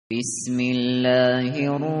بسم الله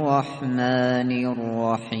الرحمن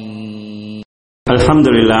الرحيم الحمد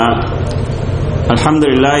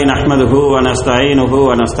لله نحمده ونستعينه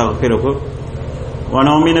ونستغفره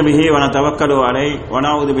ونؤمن به ونتوكل عليه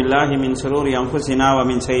ونعوذ بالله من شرور أنفسنا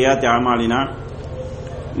ومن سيئات أعمالنا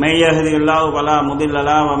من يهده الله فلا مضل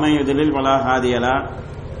له ومن يضلل فلا هادي له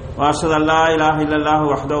وأشهد أن لا إله إلا الله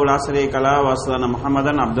وحده لا شريك له وأشهد أن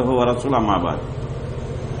محمدا عبده ورسوله أما بعد.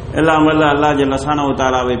 எல்லாம் வல்ல அல்லாஹ் ஜல்ல ஷானஹு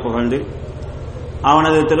தஆலாவை புகழ்ந்து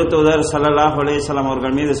அவனது திருத்தூதர் ஸல்லல்லாஹு அலைஹி வஸல்லம்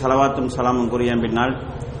அவர்கள் மீது ஸலவாத்தும் ஸலாமும் கூறிய பின்னால்,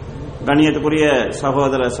 கண்ணியத்துக்குரிய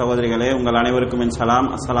சகோதர சகோதரிகளே, உங்கள் அனைவருக்கும் என் சலாம்.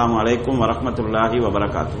 அஸ்ஸலாமு அலைக்கும் வரஹ்மத்துல்லாஹி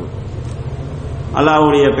வபரகாத்துஹு.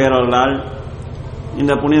 அல்லாஹ்வுடைய பேரருளால்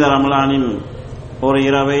இந்த புனித ரமலானின் ஒரு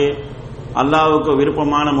இரவை அல்லாஹ்வுக்கு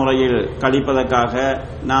விருப்பமான முறையில் கழிப்பதற்காக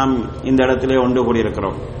நாம் இந்த இடத்திலே ஒன்று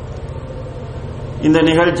கூடியிருக்கிறோம். இந்த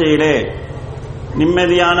நிகழ்ச்சியிலே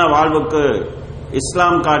நிம்மதியான வாழ்வுக்கு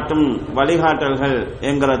இஸ்லாம் காட்டும் வழிகாட்டல்கள்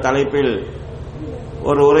என்கிற தலைப்பில்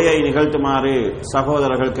ஒரு உரையை நிகழ்த்துமாறு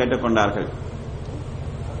சகோதரர்கள் கேட்டுக்கொண்டார்கள்.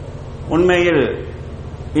 உண்மையில்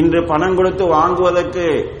இன்று பணம் கொடுத்து வாங்குவதற்கு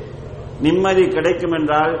நிம்மதி கிடைக்கும்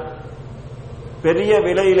என்றால் பெரிய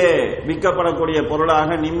விலையிலே விற்கப்படக்கூடிய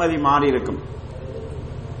பொருளாக நிம்மதி மாறியிருக்கும்.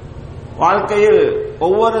 வாழ்க்கையில்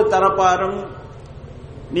ஒவ்வொரு தரப்பாரும்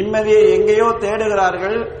நிம்மதியை எங்கேயோ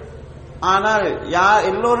தேடுகிறார்கள். ஆனால்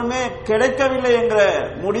எல்லோருமே கிடைக்கவில்லை என்ற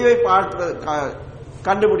முடிவை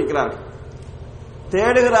கண்டுபிடிக்கிறார்கள்.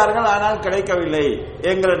 தேடுகிறார்கள், ஆனால் கிடைக்கவில்லை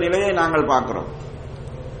என்கிற நிலையை நாங்கள் பார்க்கிறோம்.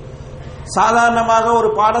 சாதாரணமாக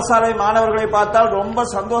ஒரு பாடசாலை மாணவர்களை பார்த்தால் ரொம்ப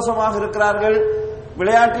சந்தோஷமாக இருக்கிறார்கள்,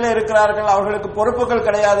 விளையாட்டில் இருக்கிறார்கள், அவர்களுக்கு பொறுப்புகள்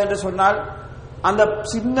கிடையாது என்று சொன்னால், அந்த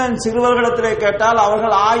சிறுவர்களிடத்திலே கேட்டால்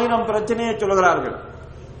அவர்கள் 1000 பிரச்சனையை சொல்கிறார்கள்.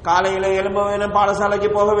 காலையில எழும்ப வேண்டும், பாடசாலைக்கு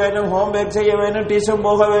போக வேண்டும், ஹோம்ஒர்க் செய்ய வேண்டும், டியூஷன்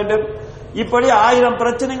போக வேண்டும், இப்படி 1000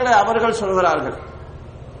 பிரச்சனைகளை அவர்கள் சொல்கிறார்கள்.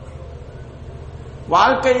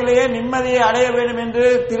 வாழ்க்கையிலேயே நிம்மதியை அடைய வேண்டும் என்று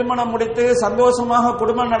திருமணம் முடித்து சந்தோஷமாக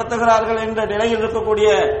குடும்பம் நடத்துகிறார்கள் என்ற நிலையில் இருக்கக்கூடிய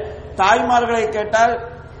தாய்மார்களை கேட்டால்,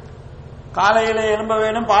 காலையிலே எழும்ப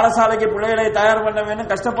வேண்டும், பாடசாலைக்கு பிள்ளைகளை தயார் பண்ண வேண்டும்,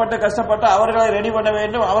 கஷ்டப்பட்டு அவர்களை ரெடி பண்ண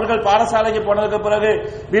வேண்டும், அவர்கள் பாடசாலைக்கு போனதுக்கு பிறகு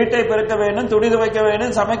வீட்டை பெருக்க வேண்டும், துணி துவைக்க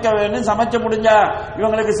வேண்டும், சமைக்க வேண்டும், சமைச்சு முடிஞ்சா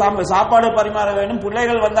இவங்களுக்கு சாப்பாடு பரிமாற வேண்டும்,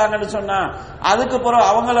 பிள்ளைகள் வந்தாங்கன்னு சொன்னா அதுக்கு பிறகு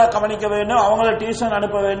அவங்கள கவனிக்க வேண்டும், அவங்கள டியூஷன்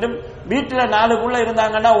அனுப்ப வேண்டும். வீட்டுல 4 புள்ள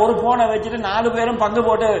இருந்தாங்கன்னா ஒரு போனை வச்சுட்டு 4 பேரும் பங்கு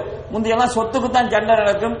போட்டு, முந்தையெல்லாம் சொத்துக்கு தான் சண்டை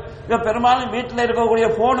நடக்கும், இப்ப பெரும்பாலும் வீட்டில் இருக்கக்கூடிய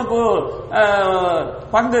போனுக்கு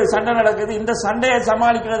பங்கு சண்டை நடக்குது. இந்த சண்டையை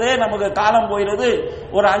சமாளிக்கிறதே நமக்கு காலம் போயிடுது.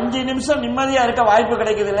 ஒரு 5 நிமிஷம் நிம்மதியா இருக்க வாய்ப்பு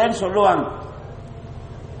கிடைக்குது இல்லைன்னு சொல்லுவாங்க.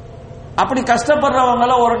 அப்படி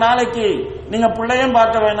கஷ்டப்படுறவங்கள ஒரு நாளைக்கு நீங்க பிள்ளையும்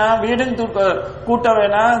பார்க்க வேணாம், வீடும் கூட்ட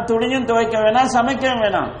வேணாம், துணியும் துவைக்க வேணாம், சமைக்கவும்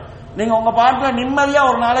வேணாம், நீங்க உங்க பாட்டுல நிம்மதியா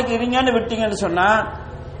ஒரு நாளைக்கு இருங்கன்னு விட்டீங்கன்னு சொன்னா,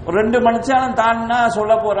 2 மணிச்சாலும் தாண்டினா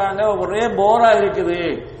சொல்ல போறாங்க ஒரே போரா இருக்குது,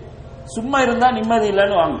 சும்மா இருந்தா நிம்மதி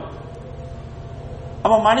இல்லைன்னு வாங்க.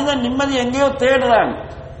 அப்ப மனிதன் நிம்மதி எங்கேயோ தேடுறாங்க,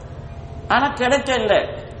 ஆனா கிடைக்க இல்லை.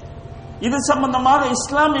 இது சம்பந்தமாக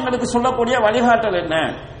இஸ்லாம் எங்களுக்கு சொல்லக்கூடிய வழிகாட்டல் என்ன?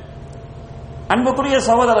 அன்புக்குரிய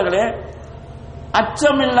சகோதரர்களே,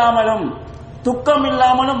 அச்சம் இல்லாமலும் துக்கம்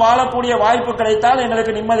இல்லாமலும் வாழக்கூடிய வாய்ப்பு கிடைத்தால்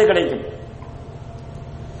எங்களுக்கு நிம்மதி கிடைக்கும்.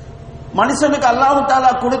 மனுஷனுக்கு அல்லாஹ்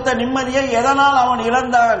தஆலா கொடுத்த நிம்மதியை எதனால் அவன்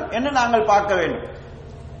இழந்தான் என்று நாங்கள் பார்க்க வேண்டும்.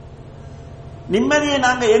 நிம்மதியை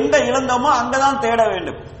நாங்கள் எங்க இழந்தோமோ அங்கதான் தேட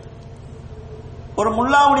வேண்டும். ஒரு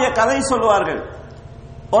முல்லாவுடைய கதை சொல்வார்கள்.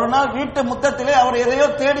 ஒரு நாள் வீட்டு முத்தத்திலே அவர் எதையோ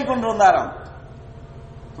தேடி கொண்டிருந்தாராம்.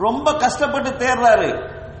 ரொம்ப கஷ்டப்பட்டு தேடுறாரு.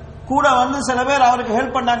 கூட வந்து சில பேர் அவருக்கு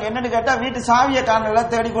ஹெல்ப் பண்ணாங்க. என்னன்னு கேட்டா, வீட்டு சாவியை காணல,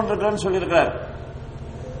 தேடிக்கொண்டிருக்கிறேன்னு சொல்லியிருக்கிறார்.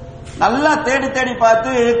 நல்லா தேடி தேடி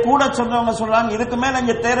பார்த்து கூட சொன்னவங்க சொல்றாங்க, இதுக்கு மேல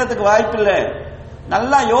இங்க தேடுறதுக்கு வாய்ப்பு இல்லை,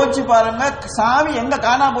 நல்லா யோசிச்சு பாருங்க, சாவி எங்க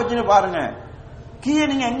காணாம போச்சுன்னு பாருங்க, கீயை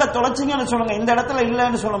நீங்க எங்க தொலைச்சிங்கன்னு சொல்லுங்க, இந்த இடத்துல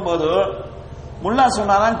இல்லைன்னு சொல்லும் போது முல்லா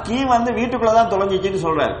சொன்னாராம், கீ வந்து வீட்டுக்குள்ளதான் தொலைஞ்சிச்சுன்னு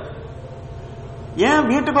சொல்றாரு. ஏன்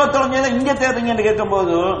வீட்டுக்குள்ள தொலைஞ்சதை இங்க தேடுறீங்கன்னு கேட்கும்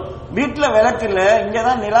போது, வீட்டுல விளக்கு இல்ல,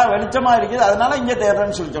 இங்கதான் நிலா வெளிச்சமா இருக்குது, அதனால இங்க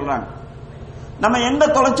தேடுறேன்னு சொல்றாங்க. நம்ம எங்க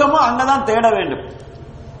தொலைச்சோமோ அங்கதான் தேட வேண்டும்.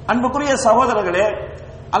 அன்புக்குரிய சகோதரர்களே,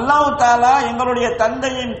 அல்லாஹ் தஆலா எங்களுடைய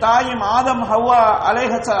தந்தையும் தாயும் ஆதம் ஹவ்வா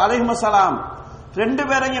அலைஹிஸ்ஸலாம் 2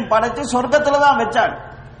 பேரையும் படைச்சு சொர்க்கத்துல தான் வச்சாங்க.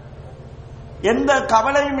 எந்த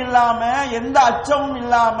கவலையும் இல்லாம, எந்த அச்சமும்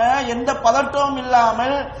இல்லாம, எந்த பதட்டமும்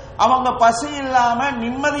இல்லாமல், அவங்க பசி இல்லாம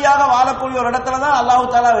நிம்மதியாக வாழக்கூடிய ஒரு இடத்துல தான் அல்லாஹ்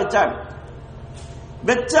தஆலா வச்சாங்க.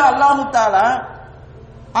 வச்ச அல்லாஹ் தஆலா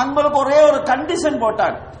அவங்களுக்கு ஒரே ஒரு கண்டிஷன்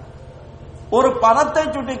போட்டாங்க. ஒரு பழத்தை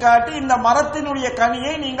சுட்டி காட்டி, இந்த மரத்தினுடைய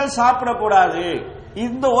கனியை நீங்கள் சாப்பிடக்கூடாது,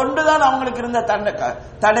 இந்த ஒன்றுதான் அவங்களுக்கு இருந்த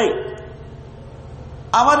தடை.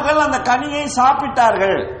 அவர்கள் அந்த கனியை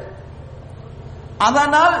சாப்பிட்டார்கள்.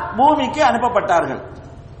 அதனால் பூமிக்கு அனுப்பப்பட்டார்கள்.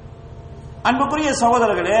 அன்புக்குரிய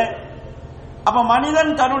சகோதரர்களே, அப்ப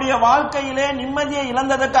மனிதன் தன்னுடைய வாழ்க்கையிலே நிம்மதியை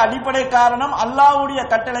இழந்ததற்கு அடிப்படை காரணம் அல்லாஹ்வுடைய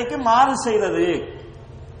கட்டளைக்கு மாறு செய்தது.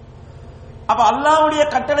 அப்ப அல்லாஹ்வுடைய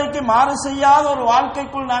கட்டளைக்கு மாறு செய்யாத ஒரு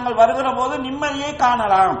வாழ்க்கைக்குள் நாங்கள் வருகிற போது நிம்மதியை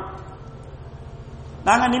காணலாம்.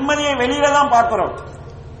 நாங்க நிம்மதியை வெளியில தான் பார்க்கிறோம்.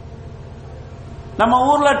 நம்ம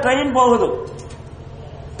ஊர்ல ட்ரெயின் போகுது,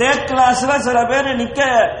 தேர்ட் கிளாஸ்ல சில பேர்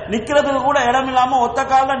நிக்கிறதுக்கு கூட இடம் இல்லாம ஒத்த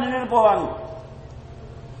கால நின்று போவாங்க.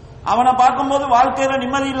 அவனை பார்க்கும்போது வாழ்க்கையில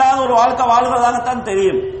நிம்மதி இல்லாத ஒரு வாழ்க்கை வாழ்கிறதாகத்தான்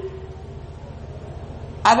தெரியும்.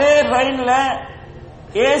 அதே ட்ரெயின்ல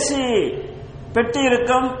ஏசி பெட்டி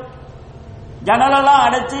இருக்கும், ஜன்னலெல்லாம்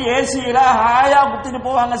அடைச்சி ஏசியில ஹாயா குத்திட்டு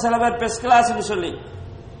போவாங்க சில பேர், பெஸ்ட் கிளாஸ்ன்னு சொல்லி.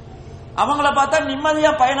 அவங்கள பார்த்தா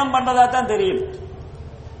நிம்மதியா பயணம் பண்றதா தான் தெரியும்.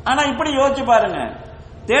 ஆனா இப்படி யோசிச்சு பாருங்க,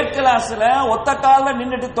 தேர்ட் கிளாஸ்ல ஒத்த கால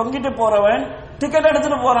நின்றுட்டு தொங்கிட்டு போறவன் டிக்கெட்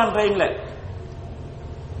எடுத்துட்டு போறான் ட்ரெயின்ல.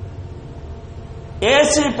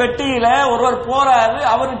 ஏசி பெட்டியில ஒருவர் போறாரு,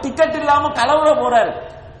 அவரு டிக்கெட் இல்லாம கலவுற போறாரு.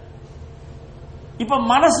 இப்ப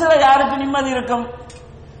மனசுல யாருக்கு நிம்மதி இருக்கும்?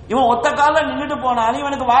 இவன் ஒத்த கால நின்றுட்டு போனான்,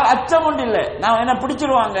 இவனுக்கு அச்சம் ஒன்று இல்லை, நான் என்ன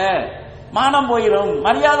பிடிச்சிருவாங்க, மானம் போயிடும்,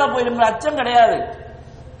 மரியாதை போயிடும், அச்சம் கிடையாது.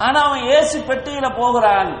 ஆனா அவன் ஏசி பெட்டியில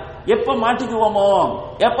போகிறான், எப்ப மாட்டிக்குவோமோ,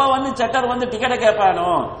 எப்ப செக்கர் டிக்கெட்டை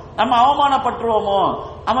கேட்பானோ, நம்ம அவமானப்பட்டுருவோமோ,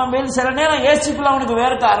 அவன் சில நேரம் ஏசிக்குள்ள அவனுக்கு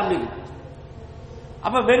வேர்க்க ஆரம்பிக்கும்.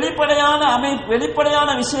 அப்ப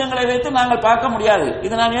வெளிப்படையான விஷயங்களை வைத்து நாங்கள் பார்க்க முடியாது.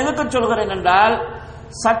 இது நான் எதுக்கு சொல்கிறேன் என்றால்,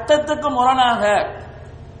 சட்டத்துக்கு முரணாக,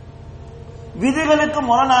 விதிகளுக்கு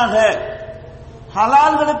முரணாக,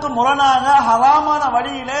 ஹலால்களுக்கு முரணாக, ஹராமான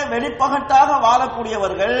வழியிலே வெளிப்பகட்டாக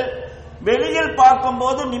வாழக்கூடியவர்கள் வெளியில் பார்க்கும்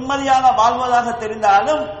போது நிம்மதியாக வாழ்வதாக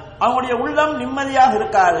தெரிந்தாலும் அவங்களுடைய உள்ளம் நிம்மதியாக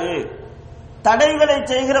இருக்காது. தடைகளை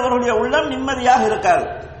செய்கிறவர்களுடைய உள்ளம் நிம்மதியாக இருக்காது.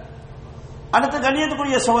 அடுத்து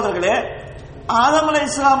கண்ணியத்துக்குரிய சகோதரர்களே, ஆதம்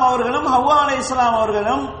அலைஹிஸ்ஸலாம் அவர்களும் ஹவ்வா அலைஹிஸ்ஸலாம்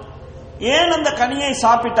அவர்களும் ஏன் அந்த கனியை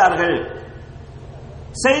சாப்பிட்டார்கள்?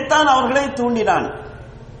 சைத்தான் அவர்களை தூண்டினான்.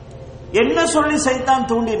 என்ன சொல்லி சைத்தான்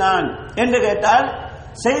தூண்டினான் என்று கேட்டால்,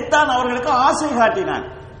 சைத்தான் அவர்களுக்கு ஆசை காட்டினான்.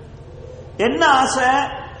 என்ன ஆசை?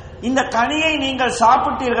 இந்த கனியை நீங்கள்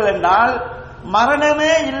சாப்பிட்டீர்கள் என்றால்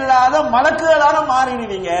மரணமே இல்லாத மலக்குகளாக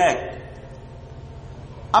மாறிடுவீங்க.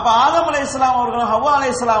 அப்ப ஆதம் அலைஹிஸ்ஸலாம் அவர்களும் ஹவ்வா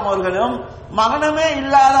அலைஹிஸ்ஸலாம் அவர்களும் மரணமே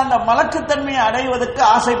இல்லாத அந்த மலக்குத்தன்மையை அடைவதற்கு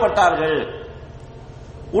ஆசைப்பட்டார்கள்.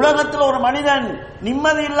 உலகத்தில் ஒரு மனிதன்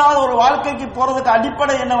நிம்மதி இல்லாத ஒரு வாழ்க்கைக்கு போறதுக்கு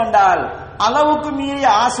அடிப்படை என்னவென்றால் அளவுக்கு மீறிய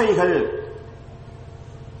ஆசைகள்,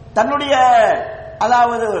 தன்னுடைய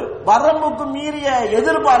அதாவது வரம்புக்கு மீறிய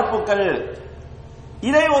எதிர்பார்ப்புகள்.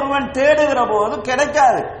 இதை ஒருவன் தேடுகிற போது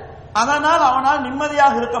கிடைக்காது, அதனால் அவனால்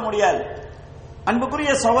நிம்மதியாக இருக்க முடியாது.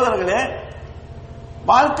 அன்புக்குரிய சகோதரர்களே,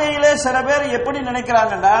 வாழ்க்கையிலே சில பேர் எப்படி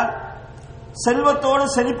நினைக்கிறாங்கன்னா, செல்வத்தோடு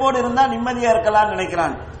செழிப்போடு இருந்தா நிம்மதியா இருக்கலாம்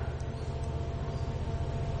நினைக்கிறாங்க.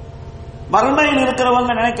 வறுமையில்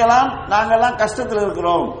இருக்கிறவங்க நினைக்கலாம், நாங்கெல்லாம் கஷ்டத்தில்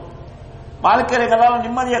இருக்கிறோம், வாழ்க்கையில எங்களால்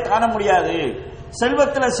நிம்மதியை காண முடியாது.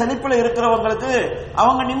 செல்வத்தில் செழிப்பில் இருக்கிறவங்களுக்கு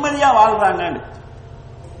அவங்க நிம்மதியா வாழ்றாங்க.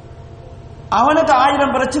 அவனுக்கு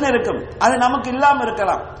 1000 பிரச்சனை இருக்கும், அது நமக்கு இல்லாம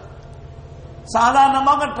இருக்கலாம்.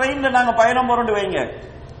 சாதாரணமாக ட்ரெயின்ல நாங்க பயணம் போறோம்னு வைங்க,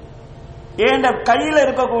 என் கையில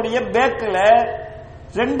இருக்கக்கூடிய பேக்ல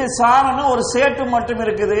 2 சாரனும் ஒரு சேட்டு மட்டும்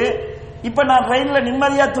இருக்குது. இப்ப நான் ட்ரெயின்ல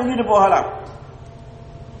நிம்மதியா தூங்கிட்டு போகலாம்.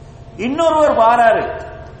 இன்னொருவர் பாராரு,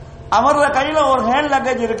 அவரோட கையில ஒரு ஹேண்ட்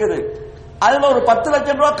லக்கேஜ் இருக்குது, அதுல ஒரு 10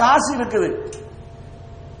 லட்சம் ரூபாய் காசு இருக்குது.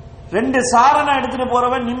 2 சாரனை எடுத்துட்டு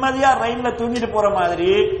போறவன் நிம்மதியா ரயில்ல தூங்கிட்டு போற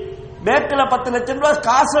மாதிரி, பேக்கில் 10 லட்சம் ரூபாய்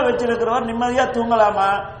காசை வச்சிருக்கிறவர் நிம்மதியா தூங்கலாமா?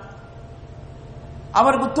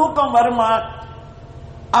 அவருக்கு தூக்கம் வருமா?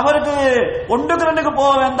 அவருக்கு 1க்கு 2க்கு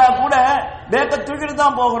போக வேண்டாம் கூட பேக்கை தூக்கிட்டு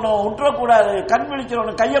தான் போகணும், விட்டுறக்கூடாது, கண்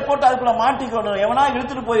விழிக்கணும், கையை போட்டு அதுக்குள்ள மாட்டிக்கணும், எவனா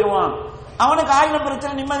இழுத்துட்டு போயிடுவான். அவனுக்கு 1000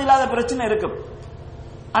 பிரச்சனை, நிம்மதி இல்லாத பிரச்சனை இருக்கும்.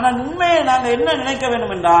 ஆனா உண்மையை நாங்க என்ன நினைக்க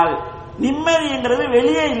வேண்டும் என்றால், நிம்மதிங்கிறது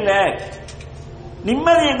வெளியே இல்லை,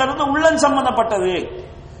 நிம்மதிங்கிறது உள்ளம் சம்பந்தப்பட்டது.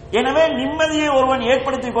 எனவே நிம்மதியை ஒருவன்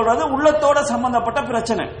ஏற்படுத்திக் கொள்வது உள்ளத்தோட சம்பந்தப்பட்ட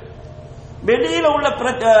பிரச்சனை. வெளியில உள்ள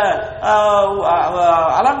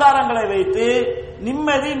அலங்காரங்களை வைத்து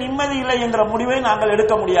நிம்மதி இல்லை என்ற முடிவை நாங்கள்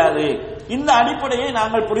எடுக்க முடியாது. இந்த அடிப்படையை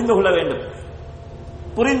நாங்கள் புரிந்து கொள்ள வேண்டும்.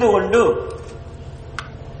 புரிந்து கொண்டு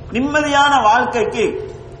நிம்மதியான வாழ்க்கைக்கு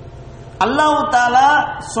அல்லாஹ் தஆலா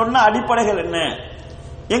சொன்ன அடிப்படைகள் என்ன,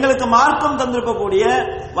 எங்களுக்கு மார்க்கம் தந்திருக்கக்கூடிய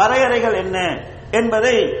வரையறைகள் என்ன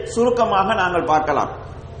என்பதை சுருக்கமாக நாங்கள் பார்க்கலாம்.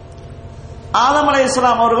 ஆதம்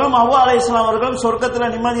அலைஹிஸ்ஸலாம் அவர்களும் ஹவ்வா அலைஹிஸ்ஸலாம் அவர்களும்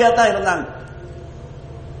சொர்க்கத்தில் நிம்மதியா தான் இருந்தாங்க.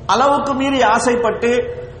 அளவுக்கு மீறி ஆசைப்பட்டு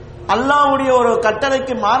அல்லாஹ்வுடைய ஒரு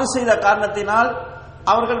கட்டளைக்கு மாறு செய்த காரணத்தினால்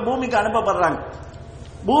அவர்கள் பூமிக்கு அனுப்பப்படுறாங்க.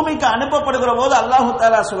 பூமிக்கு அனுப்பப்படுகிற போது அல்லாஹ்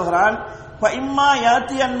தஆலா சொல்கிறான், ஃபஇம்மா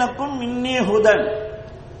யாத்தியன்னக்கும் மின்னி ஹுதன்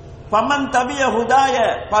ஃபமன் தபிய ஹுதாய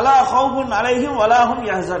ஃபலா ஹௌஃபுன் அலைஹிம் வலாஹும்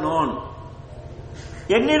யஹ்ஸனூன்.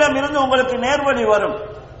 என்னிடமிருந்து உங்களுக்கு நேர்வழி வரும்.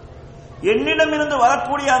 என்னிடமிருந்து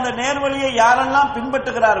வரக்கூடிய அந்த நேர்வழியை யாரெல்லாம்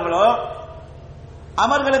பின்பற்றுகிறார்களோ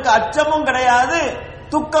அவர்களுக்கு அச்சமும் கிடையாது,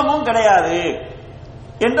 துக்கமும் கிடையாது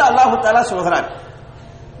என்று அல்லாஹு தஆலா சொல்கிறார்.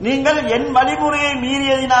 நீங்கள் என் வழிமுறையை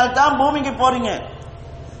மீறியதினால் தான் பூமிக்கு போறீங்க.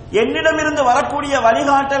 என்னிடமிருந்து வரக்கூடிய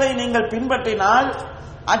வழிகாட்டலை நீங்கள் பின்பற்றினால்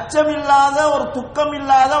அச்சமில்லாத ஒரு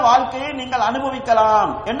துக்கமில்லாத வாழ்க்கையை நீங்கள்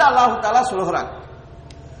அனுபவிக்கலாம் என்று அல்லாஹு தஆலா சொல்கிறார்.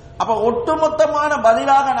 அப்ப ஒட்டுமொத்தமான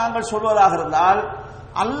பதிலாக நாங்கள் சொல்வதாக இருந்தால்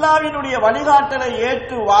அல்லாஹ்வினுடைய வழிகாட்டலை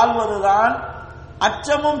ஏற்று வாழ்வதுதான்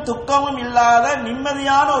அச்சமும் துக்கமும் இல்லாத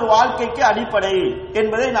நிம்மதியான ஒரு வாழ்க்கைக்கு அடிப்படை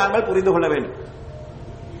என்பதை நாங்கள் புரிந்து கொள்ள வேண்டும்.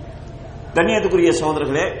 கண்ணியத்துக்குரிய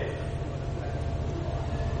சகோதரர்களே,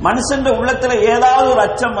 மனுஷன் உள்ளத்துல ஏதாவது ஒரு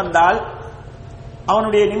அச்சம் வந்தால்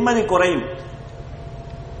அவனுடைய நிம்மதி குறையும்.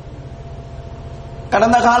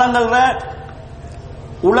 கடந்த காலங்களில்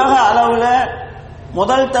உலக அளவில்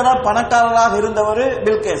முதல் தர பணக்காரராக இருந்தவர்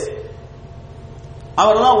பில்கேட்ஸ்.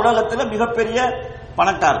 அவர் தான் உலகத்தில் மிகப்பெரிய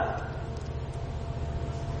பணக்காரர்.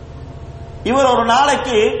 இவர் ஒரு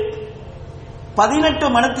நாளைக்கு 18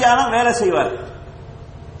 மணித்தியாலம் வேலை செய்வார்.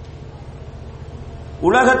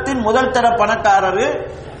 உலகத்தின் முதல் தர பணக்காரர்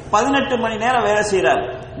 18 மணி நேரம் வேலை செய்யறார்.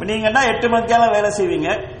 நீங்கன்னா 8 மணித்தியாலம் வேலை செய்வீங்க,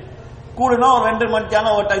 கூடுனா ஒரு 2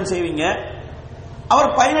 மணித்தியாலம் ஓவர் டைம் செய்வீங்க. அவர்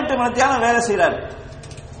 18 மணித்தியாலம் வேலை செய்யறார்.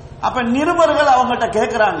 அப்ப நிருபர்கள் அவங்ககிட்ட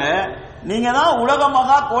கேட்கிறாங்க, நீங்க தான் உலக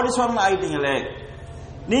மகா கோடீஸ்வரன் ஆயிட்டீங்களே,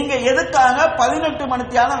 நீங்க எதுக்காக 18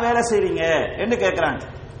 மணித்தியாலம் வேலை செய்றீங்க என்று கேட்கிறாங்க.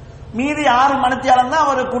 மீதி 6 மணித்தியாலம் தான்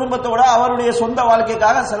அவர் குடும்பத்தோட அவருடைய சொந்த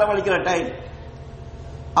வாழ்க்கைக்காக செலவழிக்கிற டைம்.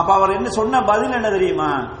 அப்ப அவர் என்ன சொன்ன பதில் என்ன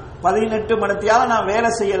தெரியுமா? 18 மணித்தியாலம் நான்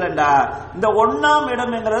வேலை செய்யலண்டா இந்த 1ஆம்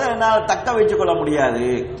இடம்ங்கிறத என்னால் தக்க வைத்துக் கொள்ள முடியாது.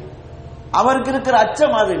 அவருக்கு இருக்கிற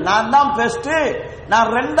அச்சம் அது, நான் தான் பெஸ்ட்,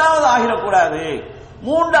 நான் 2வது ஆகிடக்கூடாது,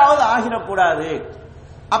 3வது ஆகிடக்கூடாது.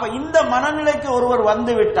 அப்ப இந்த மனநிலைக்கு ஒருவர்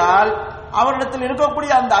வந்துவிட்டால் அவரிடத்தில்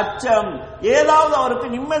இருக்கக்கூடிய அந்த அச்சம் ஏதாவது அவருக்கு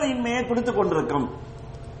நிம்மதியின்மையை கொடுத்து கொண்டிருக்கும்.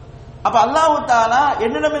 அப்ப அல்லாஹ் தஆலா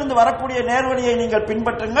என்னிடமிருந்து வரக்கூடிய நேர்வழியை நீங்கள்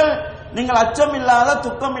பின்பற்றுங்கள், நீங்கள் அச்சம் இல்லாத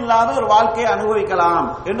துக்கம் இல்லாத ஒரு வாழ்க்கையை அனுபவிக்கலாம்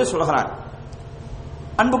என்று சொல்கிறார்.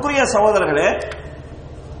 அன்புக்குரிய சகோதரர்களே,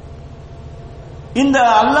 இந்த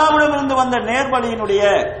அல்லாஹ்விடமிருந்து வந்த நேர்வழியினுடைய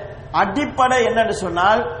அடிப்படை என்னன்னு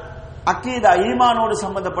சொன்னால் அக்கீதா, ஈமானோடு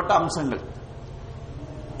சம்பந்தப்பட்ட அம்சங்கள்.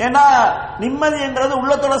 ஏன்னா நிம்மதி என்றது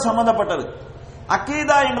உள்ளத்தோட சம்பந்தப்பட்டது,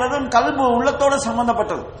 அக்கீதா என்றது கல்பு உள்ளத்தோட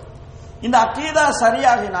சம்பந்தப்பட்டது. இந்த அக்கீதா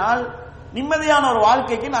சரியாகினால் நிம்மதியான ஒரு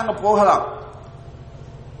வாழ்க்கைக்கு நாங்க போகலாம்.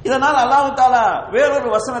 இதனால் அல்லாஹ் தஆலா வேறொரு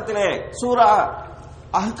வசனத்திலே சூரா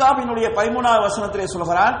அஹ்காபினுடைய 13வது வசனத்திலே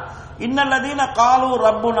சொல்கிறான், இன்னல்லதீன காலு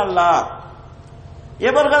ரப்புனல்லாஹ்,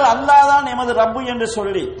 எவர்கள் அல்லாஹ் தான் எமது ரப்பு என்று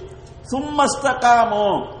சொல்லி சும்மஸ்தகாமு,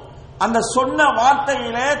 அந்த சொன்ன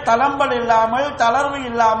வார்த்தையிலே தளம்பல் இல்லாமல் தளர்வு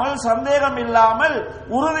இல்லாமல் சந்தேகம் இல்லாமல்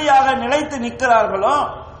உறுதியாக நிலைத்து நிற்கிறார்களோ,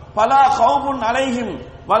 பலா கௌபுன் அலைஹிம்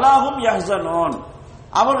வலாஹும் யஹ்ஸனூன்,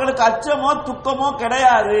 அவர்களுக்கு அச்சமோ துக்கமோ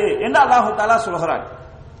கிடையாது என்று அல்லாஹ் தஆலா சொல்கிறார்.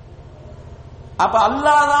 அப்ப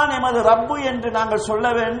அல்லாஹ் தான் எமது ரப்பு என்று நாங்கள் சொல்ல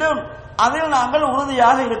வேண்டும், அதில் நாங்கள்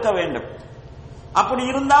உறுதியாக இருக்க வேண்டும். அப்படி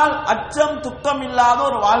இருந்தால் அச்சம் துக்கம் இல்லாத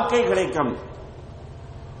ஒரு வாழ்க்கை கிடைக்கும்.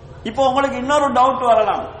 இப்போ உங்களுக்கு இன்னொரு டவுட்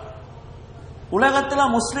வரலாம்,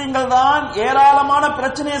 உலகத்தில் முஸ்லிம்கள் தான் ஏராளமான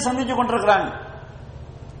பிரச்சனையை சந்திச்சு கொண்டிருக்கிறாங்க,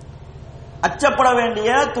 அச்சப்பட வேண்டிய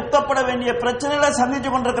துக்கப்பட வேண்டிய பிரச்சனைகளை சந்திச்சு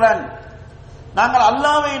கொண்டிருக்கிறாங்க. நாங்கள்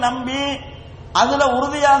அல்லாஹ்வை நம்பி அதுல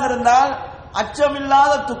உறுதியாக இருந்தால்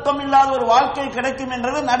அச்சமில்லாத துக்கமில்லாத ஒரு வாழ்க்கை கிடைக்கும்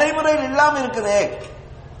என்றது நடைமுறையில் இல்லாம இருக்குது.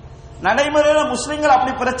 நடைமுறையில முஸ்லிம்கள்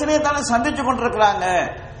அப்படி பிரச்சனையை தானே சந்திச்சு கொண்டிருக்கிறாங்க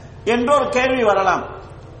என்ற ஒரு கேள்வி வரலாம்.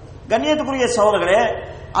 கண்ணியத்துக்குரிய சகோதரர்களே,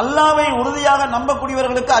 அல்லாஹ்வை உறுதியாக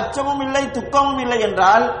நம்பக்கூடியவர்களுக்கு அச்சமும் இல்லை துக்கமும் இல்லை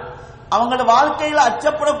என்றால் அவங்களோட வாழ்க்கையில்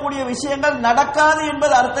அச்சப்படக்கூடிய விஷயங்கள் நடக்காது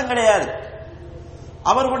என்பது அர்த்தம் கிடையாது.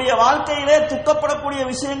 அவர்களுடைய வாழ்க்கையிலே துக்கப்படக்கூடிய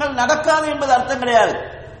விஷயங்கள் நடக்காது என்பது அர்த்தம் கிடையாது.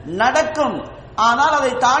 நடக்கும், ஆனால்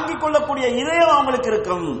அதை தாங்கிக் கொள்ளக்கூடிய இதயம் அவங்களுக்கு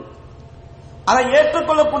இருக்கும், அதை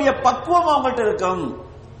ஏற்றுக்கொள்ளக்கூடிய பக்குவம் அவங்கள்ட்ட இருக்கும்.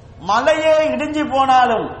 மலையே இடிஞ்சு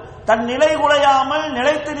போனாலும் தன் நிலை குலையாமல்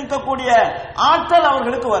நிலைத்து நிற்கக்கூடிய ஆற்றல்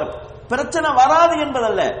அவர்களுக்கு வரும். பிரச்சனை வராது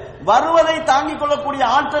என்பதல்ல, வருவதை தாங்கிக் கொள்ளக்கூடிய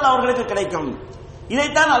ஆற்றல் அவர்களுக்கு கிடைக்கும்.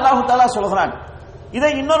 இதைத்தான் அல்லாஹு தஆலா சொல்கிறான்.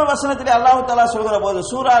 இதை இன்னொரு வசனத்திலே அல்லாஹு தஆலா சொல்கிற போது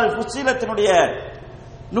சூரா அல் ஃபுஸ்ஸிலத்தினுடைய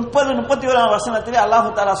 30-31 வசனத்திலே அல்லாஹு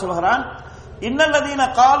தஆலா சொல்கிறான், இன்னல்லதீன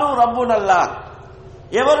காலு ரப்புனல்லாஹ்,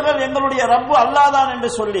 எவர்கள் எங்களுடைய ரப்பு அல்லாஹ் தான் என்று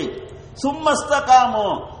சொல்லி சும்மஸ்தகாமு,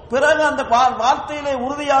 பிறகு அந்த வார்த்தையிலே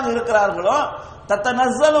உறுதியாக இருக்கிறார்களோ,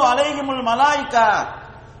 தத்தனஸ்ஸலு அலைஹிமுல் மலாயிகா,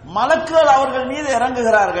 மலக்குகள் அவர்கள் மீது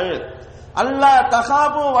இறங்குகிறார்கள். அல்லா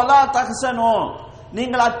தகாபு வலா தஹ்சனு,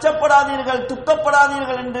 நீங்கள் அச்சப்படாதீர்கள்,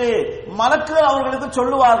 துக்கப்படாதீர்கள் என்று மலக்குகள் அவர்களுக்கு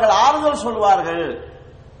சொல்லுவார்கள், ஆறுதல் சொல்வார்கள்.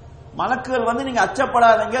 மலக்குகள் நீங்க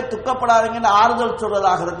அச்சப்படாதீங்க, துக்கப்படாதீங்கன்னு ஆறுதல்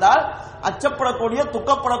சொல்றதாக இருந்தால் அச்சப்படக்கூடிய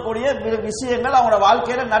துக்கப்படக்கூடிய விஷயங்கள் அவங்களோட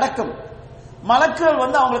வாழ்க்கையில நடக்கும். மலக்குகள்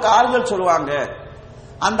அவங்களுக்கு ஆறுதல் சொல்லுவாங்க.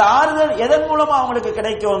 அந்த ஆறுதல் எதன் மூலமா அவங்களுக்கு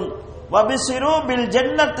கிடைக்கும்? வபிசிரு பில்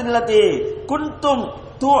ஜன்னத்தில்லதி குன்தும்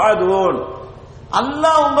துஅதுன்.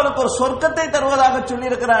 அல்லாஹ் உங்களுக்கு ஒரு சொர்க்கத்தை தருவதாக சொல்லி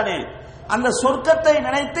இருக்கிறானே, அந்த சொர்க்கத்தை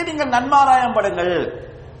நினைத்து நீங்கள் நன்மாராயம் படுங்கள்.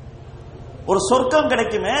 ஒரு சொர்க்கம்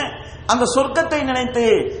கிடைக்குமே, அந்த சொர்க்கத்தை நினைத்து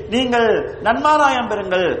நீங்கள் நன்மாராயம்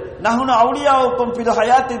பெறுங்கள். நஹ்னு அவுலியாவுக்கும் ஃபில்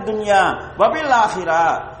ஹயாத்தி துன்யா வபில் ஆஹிரா.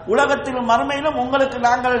 உலகத்திலும் மறுமையிலும் உங்களுக்கு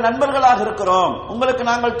நாங்கள் நண்பர்களாக இருக்கிறோம், உங்களுக்கு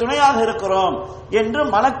நாங்கள் துணையாக இருக்கிறோம் என்று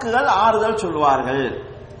மலக்குகள் ஆறுதல் சொல்வார்கள்.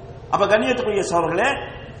 அப்ப கண்ணியத்துக்குரிய சகோதரர்களே,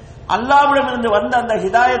 அல்லாஹ்விடமிருந்து வந்த அந்த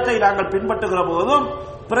ஹிதாயத்தை நாங்கள் பின்பற்றுகிற போதும்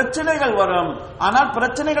பிரச்சனைகள் வரும். ஆனால்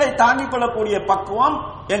பிரச்சனைகளை தாங்கிக் கொள்ளக்கூடிய பக்குவம்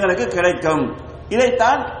எங்களுக்கு கிடைக்கும்.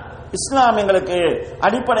 இதைத்தான் இஸ்லாம் எங்களுக்கு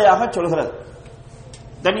அடிப்படையாக சொல்கிறது.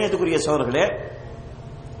 கண்ணியத்துக்குரிய சகோதரர்களே,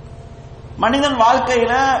 மனிதன்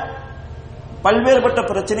வாழ்க்கையில பல்வேறுபட்ட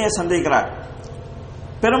பிரச்சனையை சந்திக்கிறார்.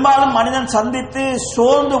 பெரும்பாலும் மனிதன் சந்தித்து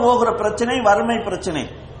சோர்ந்து போகிற பிரச்சனை வறுமை பிரச்சனை,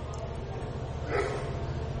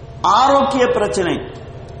 ஆரோக்கிய பிரச்சனை,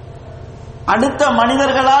 அடுத்த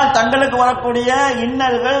மனிதர்களால் தங்களுக்கு வரக்கூடிய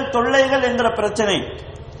இன்னல்கள் தொல்லைகள் என்கிற பிரச்சனை,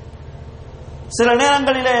 சில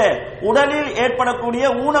நேரங்களிலே உடலில் ஏற்படக்கூடிய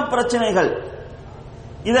ஊன பிரச்சனைகள்,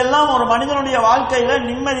 இதெல்லாம் ஒரு மனிதனுடைய வாழ்க்கையில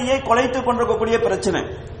நிம்மதியை குலைத்துக் கொண்டிருக்கக்கூடிய பிரச்சனை.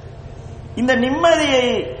 இந்த நிம்மதியை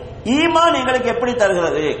ஈமான் எங்களுக்கு எப்படி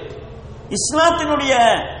தருகிறது, இஸ்லாத்தினுடைய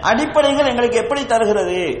அடிப்படைகள் எங்களுக்கு எப்படி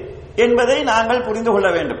தருகிறது என்பதை நாங்கள் புரிந்து கொள்ள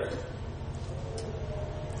வேண்டும்.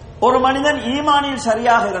 ஒரு மனிதன் ஈமானில்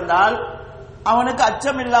சரியாக இருந்தால் அவனுக்கு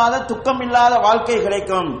அச்சமில்லாத துக்கமில்லாத வாழ்க்கை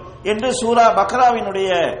கிடைக்கும் என்று சூரா பக்ராவினுடைய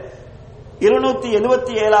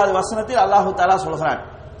 277வது வசனத்தில் அல்லாஹு தஆலா சொல்கிறான்.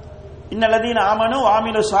 இன்னல்லதீன ஆமனு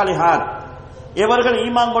வஅமிலு ஸாலிஹாத், எவர்கள்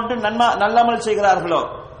ஈமான் கொண்டு நல்லமல் செய்கிறார்களோ,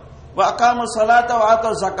 வஅகாமு ஸலாத்த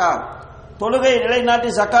வஆத்து ஸகாத், தொழுகை நிலைநாட்டி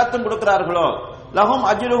ஸகாத்தும் கொடுக்கிறார்களோ, லஹும்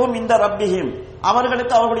அஜ்ருஹும் இன்த ரப்பிஹிம்,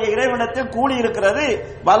 அவர்களுக்கு அவருடைய இறைவனிடத்தில் கூலி இருக்கிறது,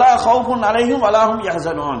 வலா ஹௌஃபுன் அலைஹிம் வலாஹும்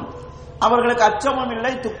யஹ்ஸனூன், அவர்களுக்கு அச்சமும்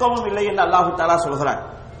இல்லை துக்கமும் இல்லை என்று அல்லாஹு தஆலா சொல்கிறான்.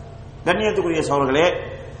 கண்ணியத்துக்குரிய சகோதரர்களே,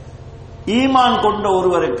 ஈமான் கொண்ட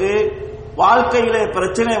ஒருவருக்கு வாழ்க்கையிலே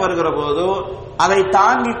பிரச்சனை வருகிற போது அதை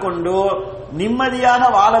தாங்கிக் கொண்டு நிம்மதியான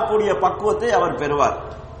வாழக்கூடிய பக்குவத்தை அவர் பெறுவார்.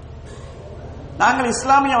 நாங்கள்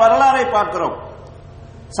இஸ்லாமிய வரலாறை பார்க்கிறோம்.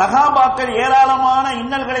 சஹாபாக்கள் ஏராளமான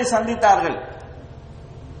இன்னல்களை சந்தித்தார்கள்.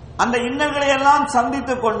 அந்த இன்னல்களை எல்லாம்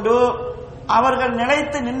சந்தித்துக் கொண்டு அவர்கள்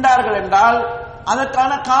நிலைத்து நின்றார்கள் என்றால்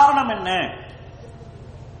அதற்கான காரணம் என்ன?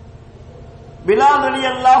 பிலால்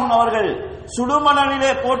ரலியல்லாஹு அன்ஹு அவர்கள்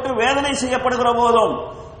சுடுமணலிலே போட்டு வேதனை செய்யப்படுகிற போதும்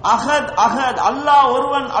அஹத் அஹத் அல்லாஹ்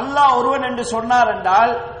ஒருவன் அல்லாஹ் ஒருவன் என்று சொன்னார்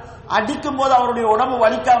என்றால் அடிக்கும் போது அவருடைய உடம்பு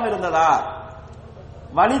வலிக்காமல் இருந்ததா?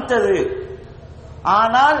 வலித்தது.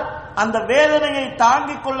 ஆனால் அந்த வேதனையை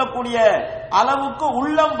தாங்கிக் கொள்ளக்கூடிய அளவுக்கு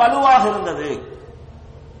உள்ளம் வலுவாக இருந்தது.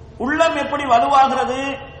 உள்ளம் எப்படி வலுவாகிறது?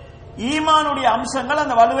 ஈமானுடைய அம்சங்கள்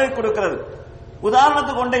அந்த வலுவை கொடுக்கிறது.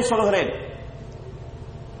 உதாரணத்துக்கு ஒன்றை சொல்கிறேன்.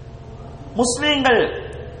 முஸ்லிம்கள்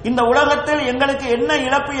இந்த உலகத்தில் எங்களுக்கு என்ன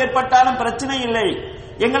இழப்பு ஏற்பட்டாலும் பிரச்சனை இல்லை,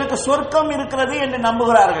 எங்களுக்கு சொர்க்கம் இருக்கிறது என்று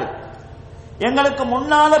நம்புகிறார்கள். எங்களுக்கு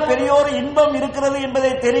முன்னால பெரியோர் இன்பம் இருக்கிறது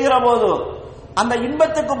என்பதை தெரிகிற போது அந்த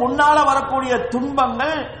இன்பத்துக்கு முன்னால வரக்கூடிய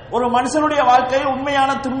துன்பங்கள் ஒரு மனுஷனுடைய வாழ்க்கையில்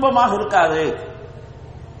உண்மையான துன்பமாக இருக்காது.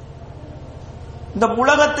 இந்த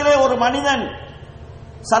உலகத்திலே ஒரு மனிதன்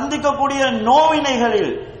சந்திக்கக்கூடிய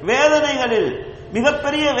நோவினைகளில் வேதனைகளில்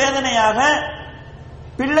மிகப்பெரிய வேதனையாக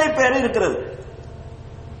பிள்ளை பேர் இருக்கிறது.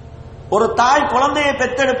 ஒரு தாய் குழந்தையை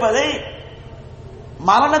பெற்றெடுப்பதை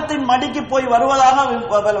மரணத்தின் மடிக்கு போய் வருவதாக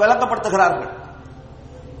விளக்கப்படுத்துகிறார்கள்.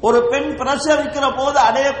 ஒரு பெண் பிரசவிக்கிற போது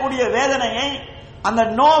அடையக்கூடிய வேதனையை, அந்த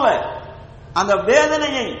நோவை, அந்த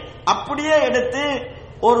வேதனையை அப்படியே எடுத்து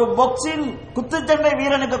ஒரு பொக்சிங் குத்துச்சண்டை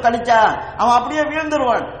வீரனுக்கு கடிச்சா அவன் அப்படியே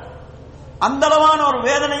வீழ்ந்துருவான். அந்த அளவான ஒரு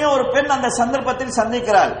வேதனையை ஒரு பெண் அந்த சந்தர்ப்பத்தில்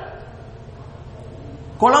சந்திக்கிறாள்.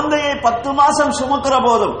 குழந்தையை 10 மாசம் சுமக்கிற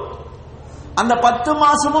போதும், அந்த 10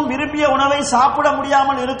 மாசமும் விரும்பிய உணவை சாப்பிட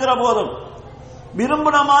முடியாமல் இருக்கிற போதும்,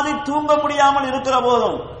 விரும்பின மாதிரி தூங்க முடியாமல் இருக்கிற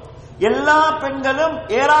போதும் எல்லா பெண்களும்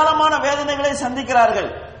ஏராளமான வேதனைகளை சந்திக்கிறார்கள்.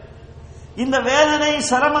 இந்த வேதனை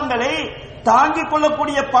சிரமங்களை தாங்கிக்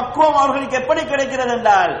கொள்ளக்கூடிய பக்குவம் அவர்களுக்கு எப்படி கிடைக்கிறது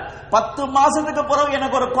என்றால் 10 மாசத்துக்கு பிறகு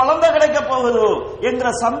எனக்கு ஒரு குழந்தை கிடைக்க போகுது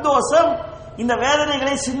என்கிற சந்தோஷம் இந்த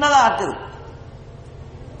வேதனைகளை சின்னதாக்குது.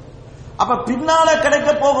 அப்ப பின்னால கிடைக்க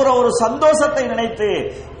போகிற ஒரு சந்தோஷத்தை நினைத்து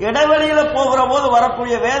இடைவெளியில போகிற போது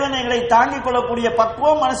வரக்கூடிய வேதனைகளை தாங்கிக் கொள்ளக்கூடிய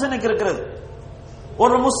பக்குவம் மனுஷனுக்கு இருக்கிறது.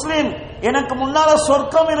 ஒரு முஸ்லிம் எனக்கு முன்னால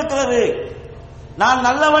சொர்க்கம் இருக்கிறது, நான்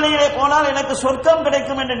நல்ல வழியிலே போனால் எனக்கு சொர்க்கம்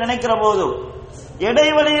கிடைக்கும் என்று நினைக்கிற போது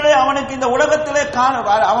இடைவெளியிலே அவனுக்கு இந்த உலகத்திலே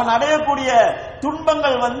அவன் அடையக்கூடிய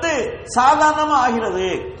துன்பங்கள் சாதாரணமா ஆகிறது.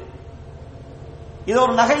 இது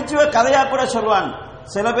ஒரு நகைச்சுவை கதையா கூட சொல்வான்.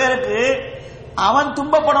 சில பேருக்கு அவன்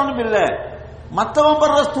துன்பப்படணும் இல்லை, மற்றவன்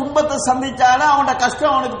படுற துன்பத்தை சந்திச்சாலும் அவனோட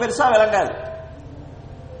கஷ்டம் அவனுக்கு பெருசா விளங்காது.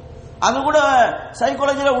 அது கூட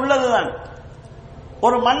சைக்காலஜில உள்ளதுதான்.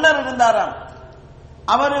 ஒரு மன்னர் இருந்தாராம்,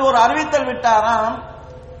 அவர் ஒரு அறிவித்தல் விட்டாராம்,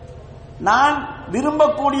 நான்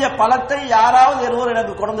விரும்பக்கூடிய பழத்தை யாராவது ஒருவர்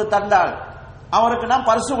எனக்கு கொண்டு தந்தால் அவருக்கு நான்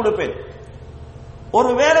பரிசு கொடுப்பேன்.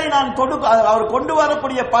 ஒருவேளை நான் அவர் கொண்டு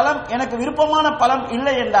வரக்கூடிய பழம் எனக்கு விருப்பமான பழம்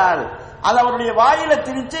இல்லை என்றால் அது அவருடைய வாயில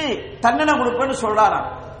திணிச்சு தண்டனை கொடுப்பேன்னு சொல்றாராம்.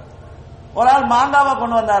 ஒரு ஆள் மாங்காவை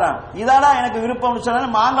கொண்டு வந்தாராம், இதானா எனக்கு விருப்பம்னு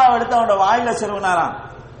சொன்ன மாங்காவை எடுத்து அவனோட வாயில செருவினாராம்.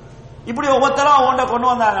 இப்படி ஒவ்வொருத்தரும் அவன்கிட்ட கொண்டு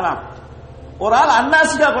வந்தாங்களாம். ஒரு ஆள்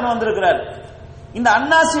அன்னாசிக்கா கொண்டு வந்திருக்கிறார், இந்த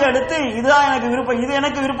அன்னாசியை எடுத்து இதுதான் எனக்கு விருப்பம், இது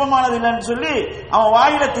எனக்கு விருப்பமானது இல்லைன்னு சொல்லி அவன்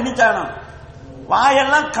வாயில திணிச்சானாம்.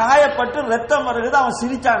 வாயெல்லாம் காயப்பட்டு ரத்தம் வருகிறது, அவன்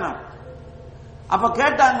சிரிச்சானாம். அப்ப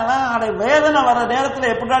கேட்டாங்கன்னா, அட வேதனை வர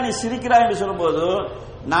நேரத்தில் எப்படிடா நீ சிரிக்கிறாய் என்று சொல்லும்போது,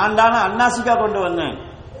 நான் தானே அன்னாசிக்கா கொண்டு வந்தேன்,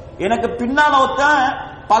 எனக்கு பின்னால ஒருத்தன்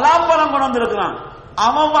பலாப்பழம் கொண்டு வந்திருக்கிறான்,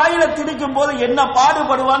 அவன் வாயில திணிக்கும் போது என்ன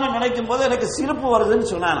பாடுபடுவான்னு நினைக்கும் போது எனக்கு சிரிப்பு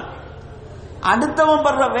வருதுன்னு சொன்னான். அடுத்தவன்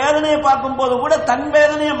படுற வேதனையை பார்க்கும் போது கூட தன்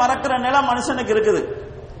வேதனையை மறக்கிற நிலை மனுஷனுக்கு இருக்குது.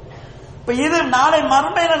 இப்ப இது நாளை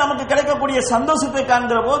மறுமையில நமக்கு கிடைக்கக்கூடிய சந்தோஷத்தை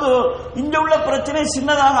காண்கிற போது இங்க உள்ள பிரச்சனை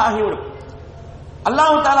சின்னதாக ஆகிவிடும்.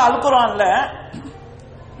 அல்லாஹ் தஆலா அல் குர்ஆன்ல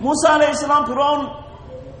மூசா அலைஹிஸ்ஸலாம் ஃபிரௌன்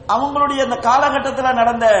அவங்களுடைய அந்த காலகட்டத்தில்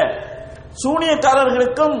நடந்த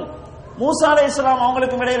சூனியக்காரர்களுக்கும் மூசா அலைஹிஸ்ஸலாம்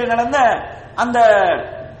அவங்களுக்கும் இடையில நடந்த அந்த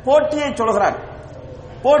போட்டியை சொல்கிறாங்க.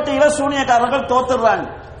 போட்டியில சூனியக்காரர்கள் தோத்துறாங்க.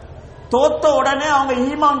 தோத்த உடனே அவங்க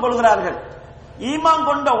ஈமான் கொள்கிறார்கள். ஈமான்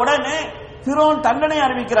கொண்ட உடனே ஃபிரௌன் தண்டனை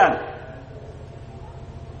அறிவிக்கிறான்.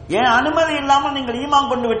 ஏன் அனுமதி இல்லாமல் நீங்கள் ஈமான்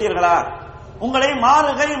கொண்டு விட்டீர்களா? உங்களை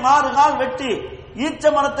மாறுகால் வெட்டி ஈச்ச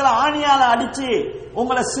மரத்தில் ஆணியால அடிச்சு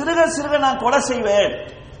உங்களை சிறுக சிறுக நான் கொலை செய்வேன்.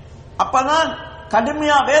 அப்பதான்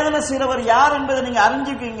கடுமையா வேதனை செய்றவர் யார் என்பதை நீங்க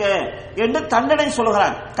அறிஞ்சுப்பீங்க என்று தண்டனை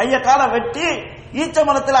சொல்கிறான். கைய கால வெட்டி ஈச்ச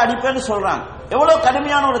மரத்தில் அடிப்பேன்னு சொல்றான். எவ்வளவு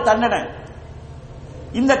கடுமையான ஒரு தண்டனை!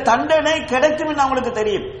 இந்த தண்டனை கிடைக்கும் அவங்களுக்கு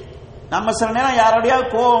தெரியும். நம்ம சில நேரம் யாரோடையாவது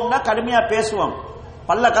கோவம்னா கடுமையா பேசுவோம்,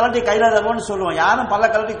 பல்ல கலட்டி கையில தருவோம்னு சொல்லுவோம். யாரும் பல்ல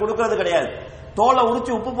கலட்டி கொடுக்கறது கிடையாது. தோலை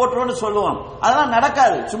உரிச்சு உப்பு போட்டுருவோம்னு சொல்லுவோம். அதெல்லாம்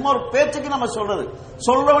நடக்காது. சும்மா ஒரு பேச்சுக்கு நம்ம சொல்றது.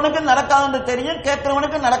 சொல்றவனுக்கு நடக்காதுன்னு தெரியும்,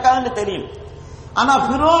 கேட்கிறவனுக்கு நடக்காதுன்னு தெரியும். ஆனா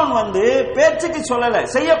ஃபிரௌன் பேச்சுக்கு சொல்லல,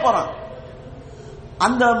 செய்ய போறான்.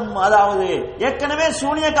 அந்த அதாவது ஏற்கனவே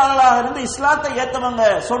சூனியக்காரர்களாக இருந்து இஸ்லாத்தை ஏத்தவங்க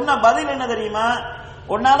சொன்ன பதில் என்ன தெரியுமா?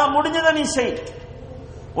 உன்னால முடிஞ்சதை நீ செய்,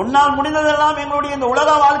 உன்னால் முடிந்ததெல்லாம் எங்களுடைய இந்த உலக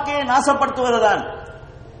வாழ்க்கையை நாசப்படுத்துவதுதான்.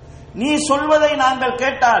 நீ சொல்வதை நாங்கள்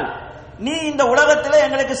கேட்டால் நீ இந்த உலகத்தில்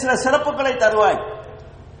எங்களுக்கு சில சிறப்புகளை தருவாய்.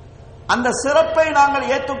 அந்த சிறப்பை நாங்கள்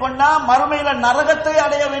ஏற்றுக்கொண்டா மறுமையில நரகத்தை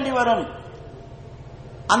அடைய வேண்டி வரும்.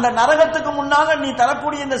 அந்த நரகத்துக்கு முன்னால நீ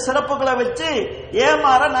தரக்கூடிய இந்த சிறப்புகளை வச்சு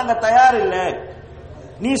ஏமாற நாங்க தயார் இல்லை.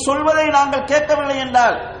 நீ சொல்வதை நாங்கள் கேட்கவில்லை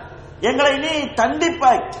என்றால் எங்களை நீ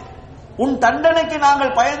தண்டிப்பாய். உன் தண்டனைக்கு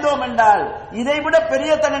நாங்கள் பயந்தோம் என்றால் இதைவிட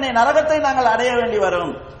பெரிய தண்டனை நரகத்தை நாங்கள் அடைய வேண்டி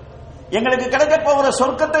வரும். எங்களுக்கு கிடைக்க போகிற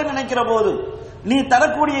சொர்க்கத்தை நினைக்கிற போது நீ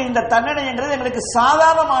தரக்கூடிய இந்த தண்டனை என்கிறது எங்களுக்கு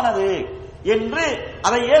சாதாரணமானது என்று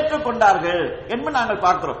அதை ஏற்றுக்கொண்டார்கள் என்று நாங்கள்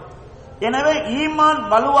பார்க்கிறோம். எனவே ஈமான்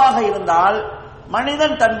வலுவாக இருந்தால்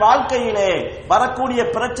மனிதன் தன் வாழ்க்கையிலே வரக்கூடிய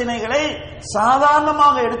பிரச்சனைகளை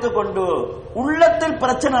சாதாரணமாக எடுத்துக்கொண்டு உள்ளத்தில்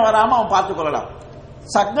பிரச்சனை வராம அவன் பார்த்துக் கொள்ளலாம்.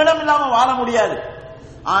 சங்கடம் இல்லாம வாழ முடியாது.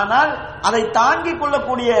 ஆனால் அதை தாங்கிக்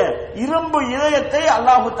கொள்ளக்கூடிய இரும்பு இதயத்தை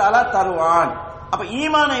அல்லாஹு தஆலா தருவான். அப்ப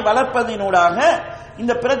ஈமானை வளர்ப்பதினூடாக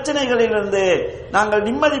இந்த பிரச்சனைகளிலிருந்து நாங்கள்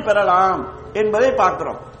நிம்மதி பெறலாம் என்பதை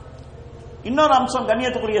பார்க்கிறோம். இன்னொரு அம்சம்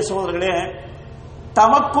கண்ணியத்துக்குரிய சகோதரர்களே,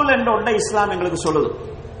 தவக்குல் என்ற ஒன்றை இஸ்லாம் எங்களுக்கு சொல்லுது.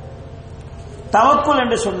 தவக்குல்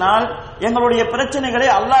என்று சொன்னால் எங்களுடைய பிரச்சனைகளை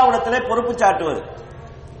அல்லாஹ்விடத்திலே பொறுப்பு சாட்டுவது.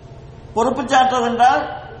 பொறுப்பு சாட்டுவது என்றால்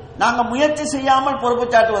நாங்கள் முயற்சி செய்யாமல் பொறுப்பு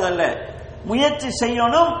சாட்டுவதல்ல, முயற்சி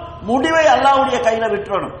செய்யணும், முடிவை அல்லாஹ்வுடைய கையில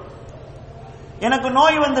விட்டுறணும். எனக்கு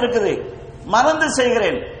நோய் வந்திருக்குது, மருந்து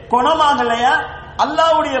செய்கிறேன், குணமாகலையா,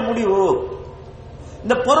 அல்லாஹ்வுடைய முடிவு.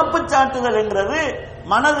 இந்த பொறுப்பு சாட்டுதல் என்கிறது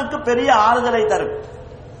மனதுக்கு பெரிய ஆறுதலை தரும்.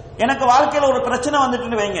 எனக்கு வாழ்க்கையில் ஒரு பிரச்சனை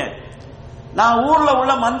வந்துட்டு வைங்க, நான் ஊர்ல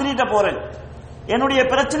உள்ள மந்திரிட்ட போறேன், என்னுடைய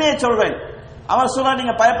பிரச்சனையை சொல்றேன். அவர் சொல்ல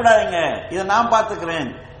நீங்க பயப்படாதீங்க, இதை நான் பார்த்துக்கிறேன்,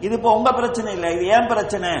 இது இப்போ உங்க பிரச்சனை இல்லை, இது ஏன்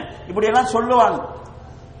பிரச்சனை, இப்படி எல்லாம் சொல்லுவாங்க.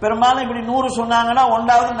 பெரும்பாலும் இப்படி 100 சொன்னாங்கன்னா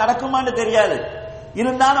 1வது நடக்குமான்னு தெரியாது.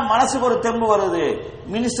 இருந்தாலும் மனசுக்கு ஒரு தெம்பு வருது,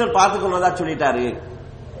 மினிஸ்டர் பார்த்துக் கொள்வதா சொல்லிட்டாரு.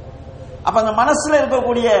 அப்ப அந்த மனசுல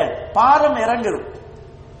இருக்கக்கூடிய பாரம் இறங்குது.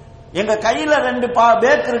 எங்க கையில 2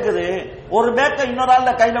 பேக் இருக்குது, ஒரு பேக்கை இன்னொரு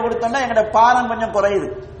ஆள்கிட்ட கையில கொடுத்தோம்னா எங்கட பாரம் கொஞ்சம் குறையுது.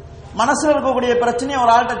 மனசுல இருக்கக்கூடிய பிரச்சனையை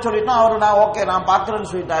ஒரு ஆள்கிட்ட சொல்லிட்டோம், அவரு நான் ஓகே நான்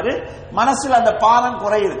பாக்குறேன்னு சொல்லிட்டாரு, மனசுல அந்த பாரம்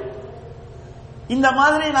குறையுது. இந்த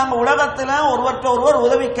மாதிரி நாங்க உலகத்துல ஒருவர்கிட்ட ஒருவர்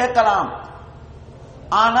உதவி கேட்கலாம்.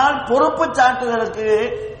 ஆனால் பொறுப்பு சாட்டுதலுக்கு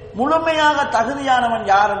முழுமையாக தகுதியானவன்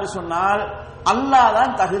யார் என்று சொன்னால் அல்லாஹ்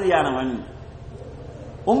தான் தகுதியானவன்.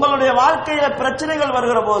 உங்களுடைய வாழ்க்கையில பிரச்சனைகள்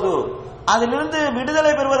வருகிற போது அதிலிருந்து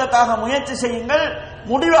விடுதலை பெறுவதற்காக முயற்சி செய்யுங்கள்.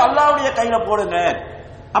 முடிவு அல்லாஹ்வுடைய கையில போடுங்க.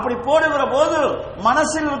 அப்படி போடுகிற போது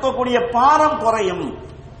மனசில் இருக்கக்கூடிய பாரம் குறையும்.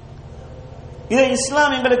 இதை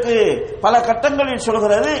இஸ்லாம் எங்களுக்கு பல கட்டங்களில்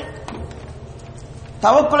சொல்கிறது.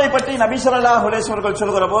 தவக்குலை பற்றி நபி ஸல்லல்லாஹு அலைஹி வஸல்லம்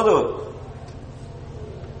சொல்கிற போது,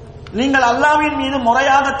 நீங்கள் அல்லாஹ்வின் மீது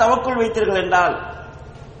முறையாக தவக்குல் வைத்தீர்கள் என்றால்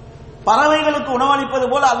பறவைகளுக்கு உணவளிப்பது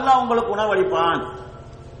போல அல்லாஹ் உங்களுக்கு உணவளிப்பான்.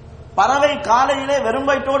 பறவை காலையிலே வெறும்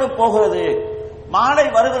வயிற்றோடு போகிறது, மாலை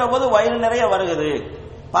வருகிற போது வயிறு நிறைய வருகிறது.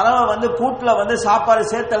 பறவை கூட்டுல சாப்பாடு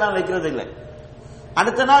சேர்த்தெல்லாம் வைக்கிறது இல்லை.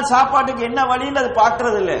 அடுத்த நாள் சாப்பாட்டுக்கு என்ன வழின்னு அது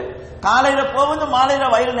பார்க்கறது இல்லை. காலையில போகுது, மாலையில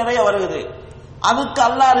வயிறு நிறைய வருகிறது. அதுக்கு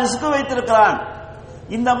அல்லாஹ் ரிஸ்க் வைத்திருக்கிறான்.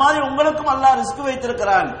 இந்த மாதிரி உங்களுக்கும் அல்லாஹ் ரிஸ்க்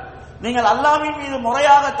வைத்திருக்கிறான். நீங்கள் அல்லாஹ்வின் மீது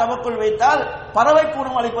முறையாக தவக்குல் வைத்தால் பறவைக்கு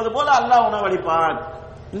உணவளிப்பது போல அல்லாஹ் உணவளிப்பான்.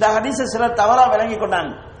 இந்த ஹதீஸை சிலர் தவறா விளங்கி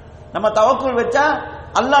கொண்டாங்க. நம்ம தவக்குல் வச்சா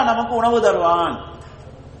அல்லாஹ் நமக்கு உணவு தருவான்,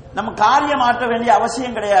 நம்ம காரியம் ஆற்ற வேண்டிய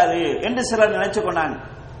அவசியம் கிடையாது என்று சிலர் நினைச்சு கொண்டாங்க.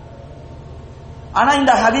 ஆனா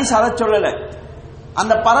இந்த ஹதீஸ் அதை சொல்லல.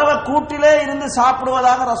 அந்த பறவை கூட்டிலே இருந்து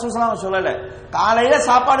சாப்பிடுவதாக ரசூல் ஸல்லல்லாஹு அலைஹி வஸல்லம் சொல்லல. காலையில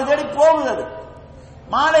சாப்பாடு தேடி போகுது, அது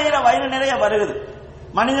மாலையில வயிறு நிறைய வருகிறது.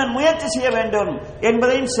 மனிதன் முயற்சி செய்ய வேண்டும்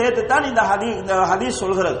என்பதையும் சேர்த்துத்தான் இந்த ஹதீஸ்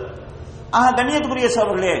சொல்கிறது. ஆக கண்ணியத்துக்குரிய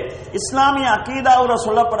சகோதரர்களே, இஸ்லாமிய அகீதாவுல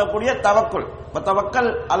சொல்லப்படக்கூடிய தவக்குல், தவக்கல்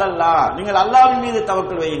அலல்லாஹ், நீங்கள் அல்லாஹ்வின் மீது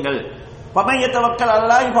தவக்குல் வையுங்கள். பமைய தவக்கல்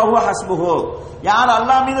அல்லாஹ் ஃபஹுவ ஹஸ்புஹு, யார்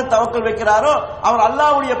அல்லாஹ் மீது தவக்குல் வைக்கிறாரோ அவர்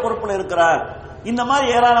அல்லாஹ்வுடைய பொறுப்பில் இருக்கிறார். இந்த மாதிரி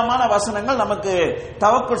ஏராளமான வசனங்கள் நமக்கு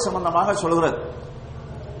தவக்குல் சம்பந்தமாக சொல்கிறது.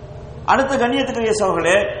 அடுத்த கண்ணியத்துக்குரிய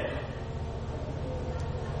சகோதரர்களே,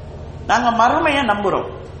 நாங்க மறுமையை நம்புறோம்.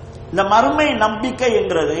 இந்த மறுமை நம்பிக்கை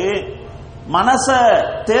என்கிறது மனச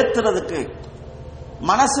தேத்துறதுக்கு,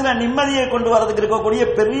 மனசுல நிம்மதியை கொண்டு வரதுக்கு இருக்கக்கூடிய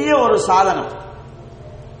பெரிய ஒரு சாதனம்.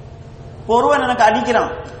 ஒருவன் எனக்கு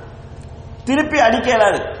அடிக்கிறான், திருப்பி அடிக்க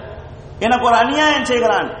இயலாது. எனக்கு ஒரு அநியாயம்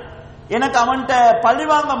செய்கிறான், எனக்கு அவன்கிட்ட பழி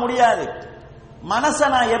வாங்க முடியாது. மனசை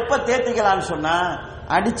நான் எப்ப தேத்திக்கலான்னு சொன்னா,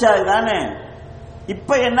 அடிச்சாது தானே,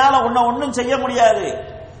 இப்ப என்னால உன்னை ஒன்னும் செய்ய முடியாது.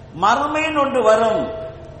 மறுமைன்னு ஒன்று வரும்,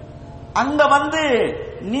 அங்க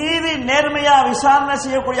நீதி நேர்மையா விசாரணை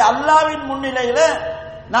செய்யக்கூடிய அல்லாஹ்வின் முன்னிலையில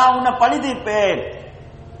நான் உன்னை பழி தீர்ப்பேன்,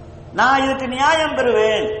 நான் இதுக்கு நியாயம்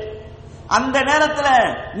பெறுவேன். அந்த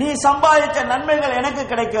நேரத்தில் நீ சம்பாதிச்ச நன்மைகள் எனக்கு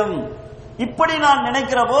கிடைக்கும். இப்படி நான்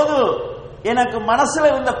நினைக்கிற போது எனக்கு மனசுல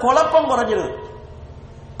இருந்த குழப்பம் குறைஞ்சிருது,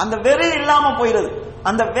 அந்த வெறி இல்லாம போயிருது,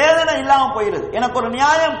 அந்த வேதனை இல்லாம போயிருது, எனக்கு ஒரு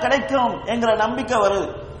நியாயம் கிடைக்கும் என்கிற நம்பிக்கை வருது.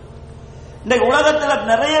 இந்த உலகத்துல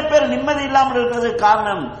நிறைய பேர் நிம்மதி இல்லாமல் இருக்கிறதுக்கு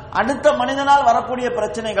காரணம் அடுத்த மனிதனால் வரக்கூடிய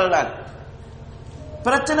பிரச்சனைகள் தான்.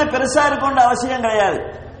 பிரச்சனை பெருசா இருக்குன்ற அவசியம் கிடையாது.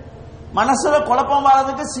 மனசுல குழப்பம்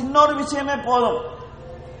வர்றதுக்கு சின்னொரு விஷயமே போதும்.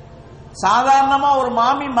 சாதாரணமா ஒரு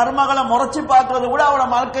மாமி மருமகளை முறைச்சு பார்க்கறது கூட அவளோட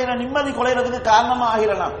வாழ்க்கையில நிம்மதி குலைறதுக்கு காரணமா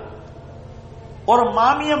ஆகிடலாம். ஒரு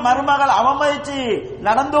மாமிய மருமகள் அவமதிச்சு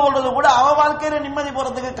நடந்து கொள்றது கூட அவ வாழ்க்கையில நிம்மதி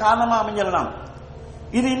போறதுக்கு காரணமா அமைஞ்சிடலாம்.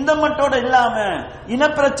 இது இந்த மட்டோட இல்லாம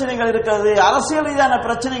இனப்பிரச்சனைகள் இருக்கிறது, அரசியல் ரீதியான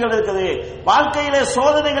பிரச்சனைகள் இருக்குது. வாழ்க்கையிலே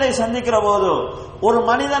சோதனைகளை சந்திக்கிற போது ஒரு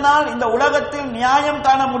மனிதனால் இந்த உலகத்தில் நியாயம்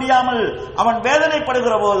காண முடியாமல் அவன்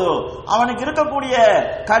வேதனைப்படுகிற போது அவனுக்கு இருக்கக்கூடிய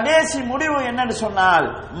கடைசி முடிவு என்னன்னு சொன்னால்,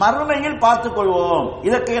 மறுமையில் பார்த்துக் கொள்வோம்,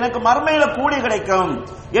 இதற்கு எனக்கு மறுமையில கூலி கிடைக்கும்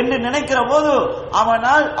என்று நினைக்கிற போது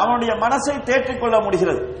அவனால் அவனுடைய மனசை தேற்றிக் கொள்ள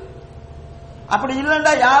முடிகிறது. அப்படி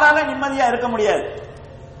இல்லைன்னா யாரால நிம்மதியா இருக்க முடியாது.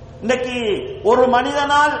 இன்றைக்கு ஒரு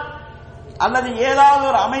மனிதனால் அல்லது ஏதாவது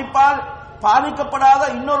ஒரு அமைப்பால் பாதிக்கப்படாத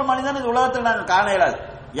இன்னொரு மனிதன் இந்த உலகத்தில் நாங்கள் காண இயலாது.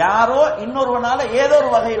 யாரோ இன்னொருவனால ஏதோ ஒரு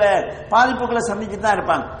வகையில பாதிப்புகளை சந்திச்சுட்டு தான்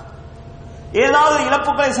இருப்பாங்க, ஏதாவது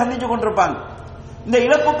இழப்புகளை சந்திச்சு கொண்டிருப்பாங்க. இந்த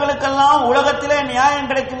இழப்புகளுக்கெல்லாம் உலகத்திலே நியாயம்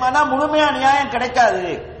கிடைக்குமானா முழுமையா நியாயம் கிடைக்காது.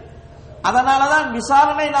 அதனாலதான்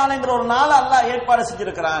விசாரணை நாளுங்கிற ஒரு நாள் அல்லாஹ் ஏற்பாடு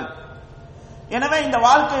செஞ்சிருக்கிறான். எனவே இந்த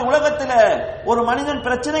வாழ்க்கை உலகத்தில் ஒரு மனிதன்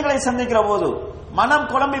பிரச்சனைகளை சந்திக்கிற போது மனம்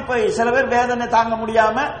குழம்பி போய் சில பேர் வேதனை தாங்க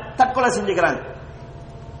முடியாம தற்கொலை செஞ்சுக்கிறாங்க.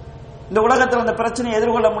 இந்த உலகத்தில் அந்த பிரச்சனையை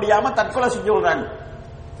எதிர்கொள்ள முடியாம தற்கொலை செஞ்சு கொள்றாங்க.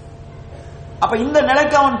 அப்ப இந்த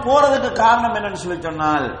நிலைக்கு அவன் போறதுக்கு காரணம் என்னன்னு சொல்லி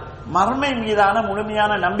சொன்னால், மறுமை மீதான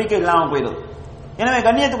முழுமையான நம்பிக்கை இல்லாம போயிடும். எனவே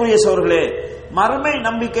கண்ணியத்துக்குரிய சோர்களே, மறுமை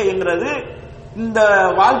நம்பிக்கை என்கிறது இந்த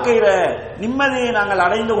வாழ்க்கையில நிம்மதியை நாங்கள்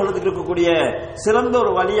அடைந்து கொள்வதற்கு இருக்கக்கூடிய சிறந்த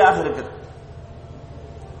ஒரு வழியாக இருக்குது.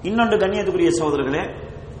 இன்னொன்று கண்ணியத்துக்குரிய சகோதரர்களே,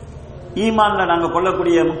 ஈமான்ல நாங்கள்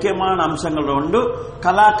கொள்ளக்கூடிய முக்கியமான அம்சங்கள் ஒன்று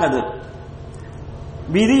கலாக்கது,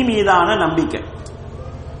 விதி மீதான நம்பிக்கை.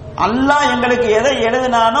 அல்லாஹ் எங்களுக்கு எதை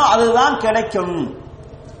எழுதினானோ அதுதான் கிடைக்கும்,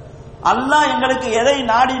 அல்லாஹ் எங்களுக்கு எதை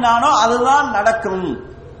நாடினானோ அதுதான் நடக்கும்.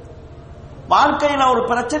 வாழ்க்கையில ஒரு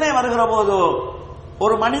பிரச்சனை வருகிற போது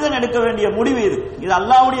ஒரு மனிதன் எடுக்க வேண்டிய முடிவு இது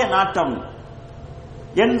அல்லாஹ்வுடைய நாட்டம்.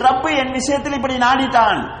 என் ரப்பு என் விஷயத்தில் இப்படி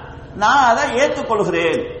நாடிட்டான், நான் அதை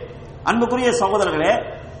ஏற்றுக்கொள்கிறேன். அன்புக்குரிய சகோதரர்களே,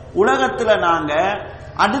 உலகத்தில் நாங்க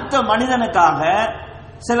அடுத்த மனிதனுக்காக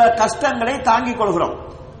சில கஷ்டங்களை தாங்கிக் கொள்கிறோம்.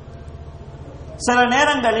 சில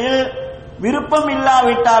நேரங்களில் விருப்பம்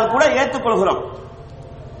இல்லாவிட்டால் கூட ஏற்றுக்கொள்கிறோம்.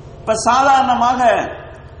 இப்ப சாதாரணமாக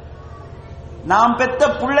நாம் பெற்ற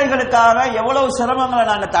பிள்ளைகளுக்காக எவ்வளவு சிரமங்களை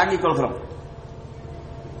நாங்கள் தாங்கிக் கொள்கிறோம்,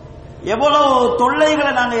 எவ்வளவு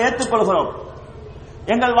தொல்லைகளை நாங்கள் ஏற்றுக்கொள்கிறோம்.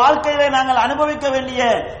 எங்கள் வாழ்க்கையில நாங்கள் அனுபவிக்க வேண்டிய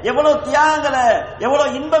எவ்வளவு தியாகங்களை,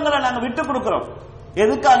 எவ்வளவு இன்பங்களை நாங்கள் விட்டுக் கொடுக்கிறோம்.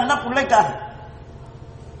 எதுக்காகனா பிள்ளைக்காக.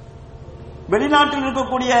 வெளிநாட்டில்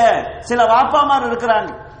இருக்கக்கூடிய சில வாப்பாமார்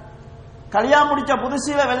இருக்கிறாங்க, கல்யாணம் முடிச்ச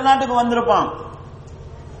புதுசில வெளிநாட்டுக்கு வந்திருப்பான்.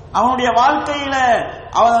 அவனுடைய வாழ்க்கையில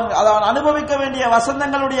அவன் அனுபவிக்க வேண்டிய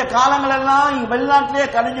வசந்தங்களுடைய காலங்கள் எல்லாம் வெளிநாட்டிலேயே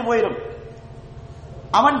கழிஞ்சு போயிடும்.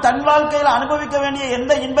 அவன் தன் வாழ்க்கையில் அனுபவிக்க வேண்டிய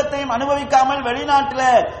எந்த இன்பத்தையும் அனுபவிக்காமல்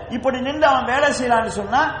வெளிநாட்டில் இப்படி நின்று அவன் வேலை செய்யறான்னு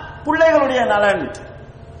சொன்னா பிள்ளைகளுடைய நலன்.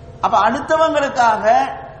 அப்ப அடுத்தவங்களுக்காக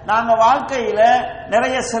நாங்க வாழ்க்கையில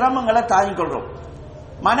நிறைய சிரமங்களை தாங்கிக் கொள்றோம்.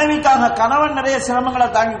 மனைவிக்காக கணவன் நிறைய சிரமங்களை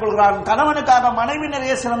தாங்கிக் கொள்கிறான், கணவனுக்காக மனைவி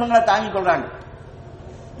நிறைய சிரமங்களை தாங்கிக் கொள்றாங்க.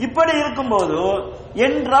 இப்படி இருக்கும்போது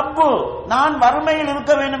என் ரப்பு நான் வறுமையில்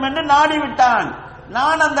இருக்க வேண்டும் என்று நாடிவிட்டான்,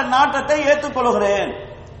 நான் அந்த நாட்டத்தை ஏற்றுக்கொள்கிறேன்.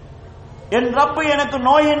 என் ரப்பு எனக்கு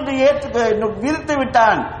நோய் என்று விதித்து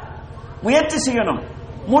விட்டான், முயற்சி செய்யணும்.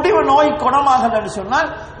 முடிவு நோய் குணமாக சொன்னால்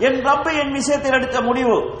என் ரப்பு என் விஷயத்தில் எடுத்த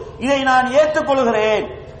முடிவு, இதை நான் ஏற்றுக்கொள்கிறேன்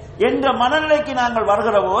என்ற மனநிலைக்கு நாங்கள்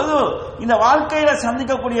வருகிற போது இந்த வாழ்க்கையில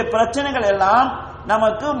சந்திக்கக்கூடிய பிரச்சனைகள் எல்லாம்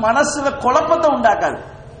நமக்கு மனசுல குழப்பத்தை உண்டாக்காது,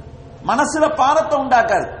 மனசுல பாரத்தை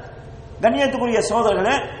உண்டாக்காது. கண்ணியத்துக்குரிய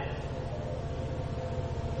சோதரர்களே,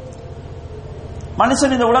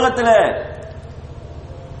 மனுஷன் இந்த உலகத்தில்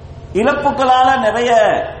இழப்புகளால நிறைய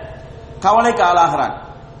கவலைக்கு ஆளாகிறான்.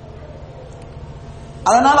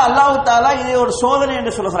 அதனால அல்லாஹ் தஆலா இதை ஒரு சோதனை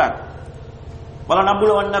என்று சொல்கிறான். வல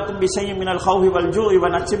நபுலுவன்னக்கும் பிஷைஇம் மினல் ஹௌஃபி வல் ஜூஇ வ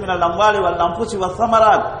நக்ஸின் மினல் அம்வாலி வல் அன்ஃபுஸி வஸ்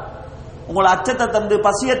ஸமராத். உங்களை அச்சத்தை தந்து,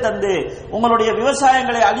 பசியை தந்து, உங்களுடைய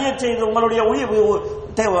விவசாயங்களை அழியச் செய்து, உங்களுடைய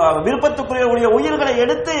விருப்பத்துக்குரிய உயிர்களை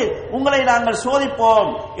எடுத்து உங்களை நாங்கள் சோதிப்போம்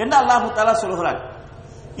என்று அல்லாஹ் தஆலா சொல்கிறான்.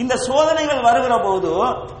 இந்த சோதனைகள் வருகிற போது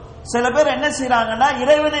சில பேர் என்ன செய்யறாங்கன்னா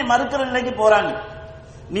இறைவனை மறுக்கிற நிலைக்கு போறாங்க.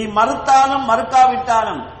 நீ மறுத்தாலும்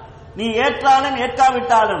மறுக்காவிட்டாலும், நீ ஏற்றாலும்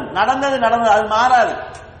ஏற்காவிட்டாலும் நடந்தது அது மாறாது.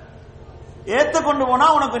 ஏத்துக்கொண்டு போனா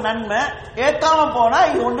உனக்கு நன்மை, ஏற்காம போனா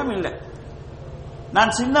இது ஒன்றும் இல்லை.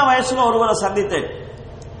 நான் சின்ன வயசுல ஒருவரை சந்தித்தேன்.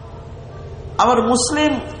 அவர்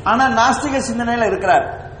முஸ்லிம், ஆனா நாஸ்திக சிந்தனையில இருக்கிறார்.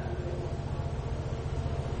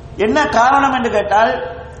 என்ன காரணம் என்று கேட்டால்,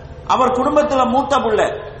 அவர் குடும்பத்தில் மூத்த புள்ள,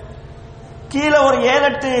 கீழே ஒரு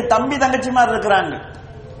 7-8 தம்பி தங்கச்சிமார் இருக்கிறாங்க.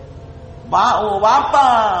 வாப்பா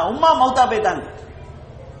உம்மா மௌத்தா போயிட்டாங்க.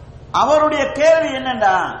 அவருடைய கேள்வி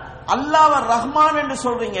என்னண்டா, அல்லாஹ் ரஹ்மான் என்று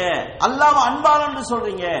சொல்றீங்க, அல்லாஹ் அன்பான் என்று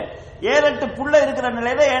சொல்றீங்க, 7-8 புள்ள இருக்கிற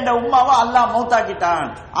நிலையில என் உம்மாவை அல்லாஹ் மௌத்தாக்கிட்டான்,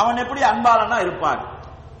 அவன் எப்படி அன்பாளனா இருப்பான்?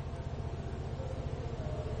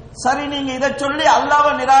 சரி, நீங்க இதை சொல்லி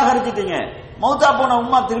அல்லாஹ்வை நிராகரிச்சிட்டீங்க, மௌத்தா போன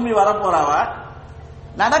உம்மா திரும்பி வரப்போறாவா?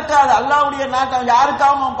 நடக்காது. அல்லாஹ்வுடைய நாட்டம்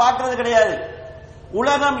யாருக்காகவும் அவன் பார்க்கறது கிடையாது.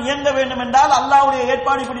 உலகம் இயங்க வேண்டும் என்றால் அல்லாஹ்வுடைய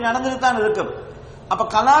ஏற்பாடு இப்படி நடந்துட்டு தான் இருக்கும். அப்ப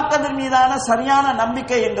கலாக்கதிர் மீதான சரியான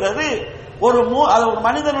நம்பிக்கை என்கிறது ஒரு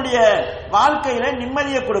மனிதனுடைய வாழ்க்கையில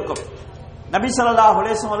நிம்மதியை கொடுக்கும். நபி ஸல்லல்லாஹு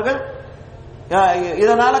அலைஹி வஸல்லம் அவர்கள்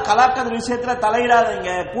இதனால கலாக்கதிர் விஷயத்துல தலையிடாதீங்க,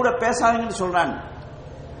 கூட பேசாதீங்கன்னு சொல்றாங்க.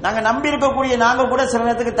 நாங்க நம்பி இருக்கக்கூடிய நாங்க கூட சில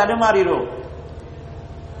நேரத்துக்கு தடுமாறிடுவோம்.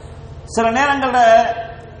 சில நேரங்கள்ல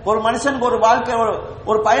ஒரு மனுஷனுக்கு ஒரு வாழ்க்கை,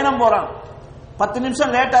 ஒரு பயணம் போறான், 10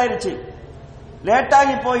 நிமிஷம் லேட் ஆயிருச்சு,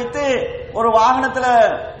 லேட்டாகி போயிட்டு ஒரு வாகனத்துல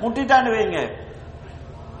முட்டிட்டான்னு வைங்க,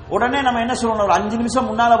 உடனே நம்ம என்ன சொல்லணும், ஒரு 5 நிமிஷம்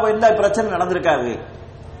முன்னால போயிருந்தா பிரச்சனை நடந்திருக்காது.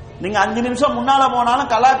 நீங்க 5 நிமிஷம் முன்னால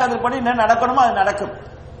போனாலும் கலாக்கதிர் படி என்ன நடக்கணுமோ அது நடக்கும்.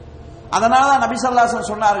 அதனாலதான் நபி ஸல்லல்லாஹு அலைஹி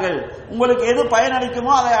வஸல்லம் சொன்னார்கள், உங்களுக்கு எது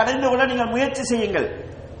பயனளிக்குமோ அதை அடைந்து கொள்ள நீங்கள் முயற்சி செய்யுங்கள்,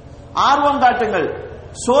 ஆர்வம் காட்டுங்கள்,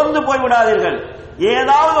 சோர்ந்து போய்விடாதீர்கள்.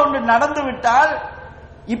 ஏதாவது ஒன்று நடந்து விட்டால்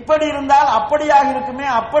இப்படி இருந்தால் அப்படியாக இருக்குமே,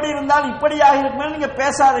 அப்படி இருந்தால் இப்படியாக இருக்குமே நீங்க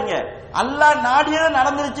பேசாதீங்க. அல்லாஹ் நாடியது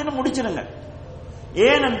நடந்துருச்சுன்னு முடிச்சிருங்க.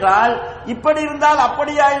 ஏனென்றால் இப்படி இருந்தால்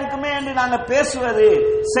அப்படியா இருக்குமே என்று நாங்க பேசுவது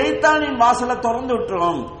சைத்தானின் வாசலை திறந்து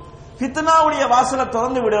விட்டுரும், ஃபித்னாவுடைய வாசலை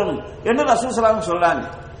திறந்து விடும் என்று ரசூல் ஸல்லல்லாஹு அலைஹி வஸல்லம் சொல்றாங்க.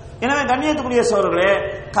 எனவே கண்ணியத்துக்குரிய சகோதரர்களே,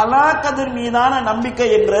 கலாக்கதிர் மீதான நம்பிக்கை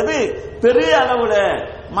என்றது பெரிய அளவுல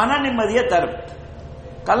மன நிம்மதியை தரும்.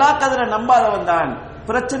 கலாக்கதிரை நம்பாதவன் தான்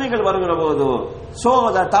பிரச்சனைகள் வருகிற போது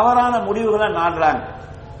தவறான முடிவுகளை நாடுறாங்க.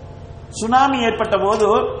 சுனாமி ஏற்பட்ட போது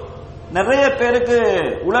நிறைய பேருக்கு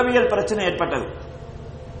உளவியல் பிரச்சனை ஏற்பட்டது.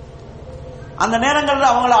 அந்த நேரங்களில்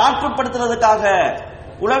அவங்களை ஆற்றுப்படுத்துறதுக்காக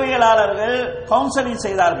உளவியலாளர்கள் கவுன்சிலிங்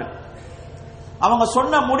செய்தார்கள். அவங்க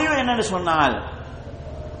சொன்ன முடிவு என்னன்னு சொன்னால்,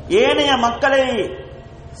 ஏனைய மக்களை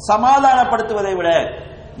சமாதானப்படுத்துவதை விட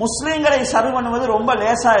முஸ்லிம்களை சரி பண்ணுவது ரொம்ப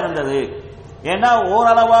லேசா இருந்தது. ஏன்னா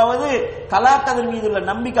ஓரளவாவது கலாக்கதிர் மீது உள்ள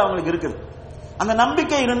நம்பிக்கை அவங்களுக்கு இருக்குது. அந்த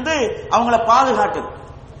நம்பிக்கை இருந்து அவங்கள பாதுகாக்குது.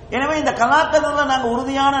 எனவே இந்த கலாக்கதிர்ல நாங்க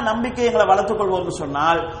உறுதியான நம்பிக்கை எங்களை வளர்த்துக் கொள்வோம்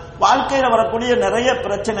சொன்னால் வாழ்க்கையில வரக்கூடிய நிறைய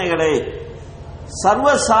பிரச்சனைகளை சர்வ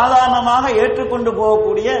சாதாரணமாக ஏற்றுக்கொண்டு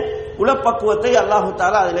போகக்கூடிய உளப்பக்குவத்தை அல்லாஹு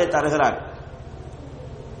தஆலா அதிலே தருகிறார்.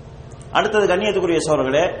 அடுத்தது கண்ணியத்துக்குரிய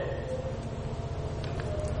சகோதரர்களே,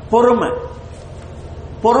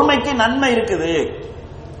 பொறுமைக்கு நன்மை இருக்குது.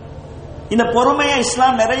 இந்த பொறுமையை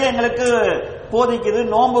இஸ்லாம் நிறைய எங்களுக்கு போதிக்குது.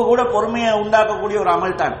 நோன்பு கூட பொறுமையை உண்டாக்கக்கூடிய ஒரு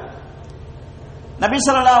அமல் தான். நபி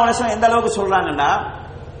ஸல்லல்லாஹு அலைஹி வஸல்லம் எந்த அளவுக்கு சொல்றாங்கன்னா,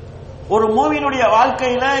 ஒரு மூமினுடைய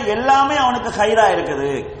வாழ்க்கையில எல்லாமே அவனுக்கு ஹைரா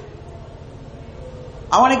இருக்குது.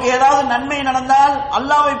 அவனுக்கு ஏதாவது நன்மை நடந்தால்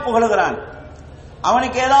அல்லாஹ்வை புகழுகிறான்,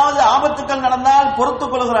 அவனுக்கு ஏதாவது ஆபத்துக்கள் நடந்தால்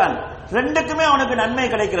பொறுத்துக் கொள்கிறான். ரெண்டுக்குமே அவனுக்கு நன்மை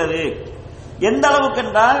கிடைக்கிறது. எந்த அளவுக்கு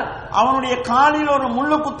என்றால் அவனுடைய காலில் ஒரு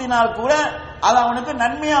முள்ளு குத்தினால் கூட அது அவனுக்கு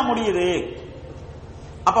நன்மையா முடியுது.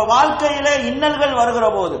 அப்ப வாழ்க்கையிலே இன்னல்கள் வருகிற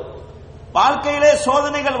போது, வாழ்க்கையிலே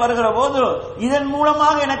சோதனைகள் வருகிற போது இதன்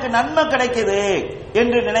மூலமாக எனக்கு நன்மை கிடைக்குது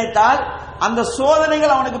என்று நினைத்தால் அந்த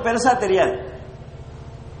சோதனைகள் அவனுக்கு பெருசா தெரியாது.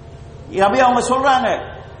 அவங்க சொல்றாங்க,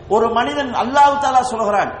 ஒரு மனிதன் அல்லாஹ் தஆலா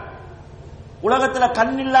சொல்கிறான், உலகத்துல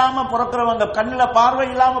கண் இல்லாம பிறக்கிறவங்க, கண்ணுல பார்வை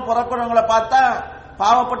இல்லாம பிறக்கிறவங்களை பார்த்தா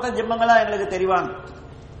பாவப்பட்ட ஜென்மங்களா எங்களுக்கு தெரிவாங்க.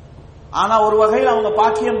 ஆனா ஒரு வகையில் அவங்க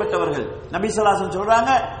பாக்கியம் பெற்றவர்கள். நபி ஸல்லல்லாஹு அலைஹி வஸல்லம்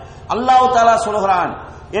சொல்றாங்க, அல்லாஹ் தஆலா சொல்கிறான்,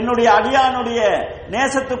 என்னுடைய அடியானுடைய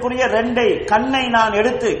நேசத்துக்குரிய கண்ணை நான்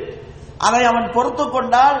எடுத்து அதை அவன் பொறுத்து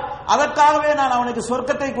கொண்டால் அதற்காகவே நான் அவனுக்கு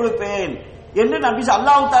சொர்க்கத்தை கொடுப்பேன் என்று நபி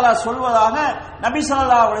அல்லாஹ் தஆலா சொல்வதாக நபி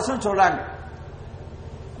ஸல்லல்லாஹு அலைஹி வஸல்லம் சொல்றாங்க.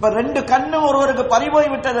 இப்ப 2 கண்ணு ஒருவருக்கு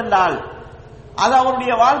பறிபோய் விட்டது என்றால் அது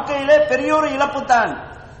அவருடைய வாழ்க்கையிலே பெரிய ஒரு இழப்பு தான்.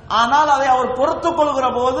 ஆனால் அதை அவர் பொறுத்துக் கொள்கிற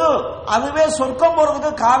போது அதுவே சொர்க்கம்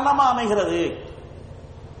போறதுக்கு காரணமா அமைகிறது.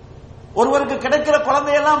 ஒருவருக்கு கிடைக்கிற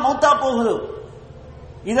குழந்தையெல்லாம் மௌத்தா போகுது,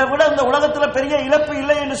 இதை விட இந்த உலகத்தில் பெரிய இழப்பு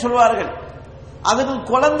இல்லை என்று சொல்வார்கள். அதுக்கு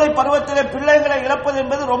குழந்தை பருவத்திலே பிள்ளைகளை இழப்பது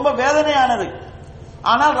என்பது ரொம்ப வேதனையானது.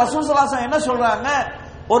 ஆனால் ரசூல் ஸல்லல்லாஹு அலைஹி வஸல்லம் என்ன சொல்றாங்க,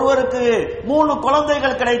 ஒருவருக்கு 3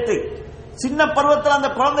 குழந்தைகள் கிடைத்து சின்ன பருவத்தில் அந்த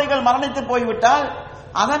குழந்தைகள் மரணித்து போய்விட்டால்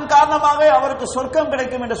அதன் காரணமாக அவருக்கு சொர்க்கம்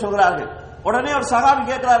கிடைக்கும் என்று சொல்கிறார்கள். உடனே ஒரு சஹாபி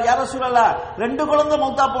கேட்கிறார், யா ரசூலல்லாஹ் 2 குழந்தை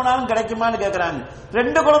மௌத்தா போனாலும் கிடைக்குமான்னு கேட்கிறாங்க.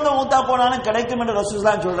 2 குழந்தை மௌத்தா போனாலும் கிடைக்கும் என்று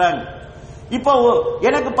ரசூலுல்லாஹ் சொல்றாங்க. இப்போ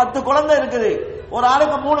எனக்கு 10 குழந்தை இருக்குது, ஒரு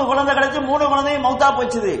ஆளுக்கு 3 குழந்தை கிடைச்சு 3 குழந்தையும் மௌத்தா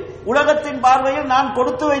போச்சுது. உலகத்தின் பார்வையில் நான்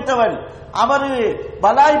கொடுத்து வைத்தவன், அவரு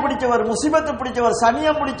பலாய் பிடிச்சவர், முசிபத்து பிடிச்சவர்,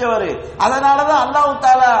 சனியம் பிடிச்சவர். அதனாலதான் அல்லாஹ்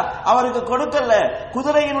தஆலா அவருக்கு கொடுக்கல,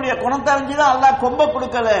 குதிரையினுடைய குணத்தறிஞ்சுதான் அல்லாஹ் கொம்ப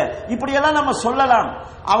கொடுக்கல. இப்படி எல்லாம் நம்ம சொல்லலாம்.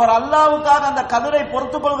 அவர் அல்லாஹ்வுக்காக அந்த கதிரை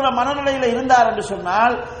பொறுத்துக் கொள்கிற மனநிலையில இருந்தார் என்று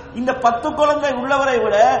சொன்னால் இந்த 10 குழந்தை உள்ளவரை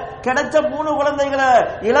விட கிடைச்ச 3 குழந்தைகளை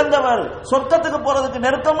இழந்தவர் சொர்க்கத்துக்கு போறதுக்கு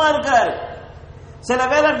நெருக்கமா இருக்கார். சில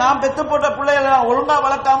வேளை நான் பெத்து போட்ட பிள்ளைகளை ஒழுங்கா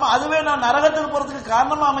வளர்க்காம அதுவே நான் நரகத்துக்கு போறதுக்கு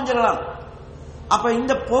காரணமா அமைஞ்சிடலாம். அப்ப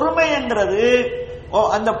இந்த பொறுமை என்கிறது,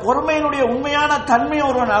 அந்த பொறுமையினுடைய உண்மையான தன்மை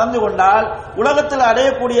ஒருவன் நடந்து கொண்டால் உலகத்தில்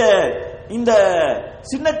அடையக்கூடிய இந்த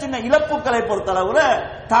சின்ன சின்ன இழப்புகளை பொறுத்தளவுல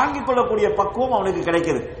தாங்கிக் கொள்ளக்கூடிய பக்குவம் அவனுக்கு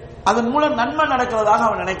கிடைக்கிறது. அதன் மூலம் நன்மை நடக்கிறதாக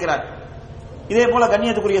அவன் நினைக்கிறான். இதே போல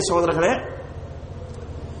கண்ணியத்துக்குரிய சகோதரர்களே,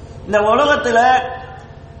 இந்த உலகத்துல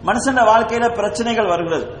மனுஷன் வாழ்க்கையில பிரச்சனைகள்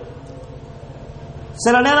வருகிறது.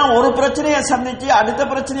 சில நேரம் ஒரு பிரச்சனையை சந்திச்சு அடுத்த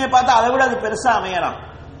பிரச்சனையை பார்த்தா அதை விட அது பெருசா அமையலாம்.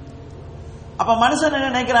 அப்ப மனுஷன் என்ன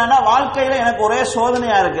நினைக்கிறான்னா, வாழ்க்கையில எனக்கு ஒரே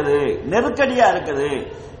சோதனையா இருக்குது, நெருக்கடியா இருக்குது,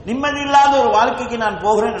 நிம்மதி இல்லாத ஒரு வாழ்க்கைக்கு நான்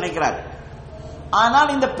போகிறேன்னு நினைக்கிறார்.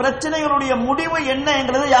 ஆனால் இந்த பிரச்சனைகளுடைய முடிவு என்ன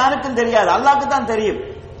என்றது யாருக்கும் தெரியாது, அல்லாஹ்வுக்கு தான் தெரியும்.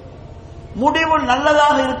 முடிவு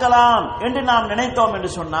நல்லதாக இருக்கலாம் என்று நாம் நினைத்தோம் என்று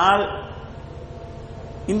சொன்னால்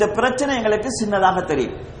இந்த பிரச்சனை எங்களுக்கு சின்னதாக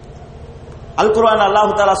தெரியும். அல் குர்ஆன்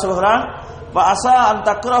அல்லாஹ் தஆலா சொல்கிறான், வஅஸா அன்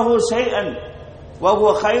தக்ரஹு ஷைஅன்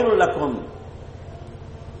வஹுவ கைருல் லக்கும்.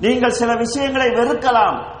 நீங்கள் சில விஷயங்களை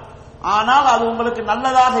வெறுக்கலாம், ஆனால் அது உங்களுக்கு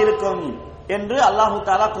நல்லதாக இருக்கும் என்று அல்லாஹ்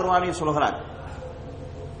தஆலா குர்ஆனில் சொல்கிறார்.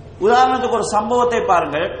 உதாரணத்துக்கு ஒரு சம்பவத்தை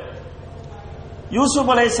பாருங்கள்.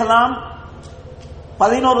 யூசுப் அலைஹிஸ்ஸலாம்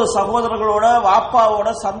 11 சகோதரர்களோட வாப்பாவோட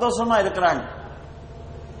சந்தோஷமா இருக்கிறாங்க.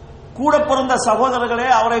 கூட பிறந்த சகோதரர்களே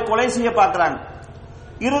அவரை கொலை செய்ய பார்க்கிறாங்க.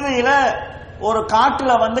 இறுதியில ஒரு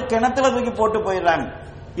காட்டுல கிணத்துல தூக்கி போட்டு போயிடுறாங்க.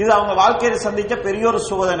 இது அவங்க வாழ்க்கையில சந்திச்ச பெரிய ஒரு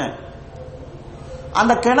சோதனை.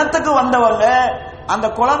 அந்த கிணத்துக்கு வந்தவங்க அந்த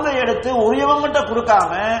குழந்தை எடுத்து உரியவங்கிட்ட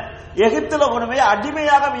கொடுக்காம எகிப்துல கொண்டு போய்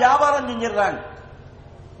அடிமையாக வியாபாரம் செஞ்சிடறாங்க.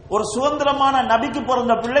 ஒரு சுதந்திரமான நபிக்கு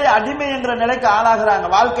பிறந்த பிள்ளை அடிமை என்ற நிலைக்கு ஆளாகிறாங்க.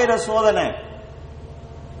 வாழ்க்கையில சோதனை.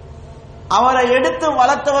 அவரை எடுத்து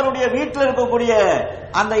வளர்த்தவருடைய வீட்டில் இருக்கக்கூடிய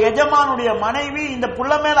அந்த எஜமானுடைய மனைவி இந்த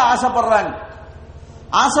புள்ள மேல ஆசைப்படுறாங்க.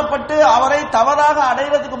 ஆசைப்பட்டு அவரை தவறாக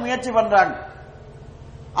அடைவதற்கு முயற்சி பண்றாங்க.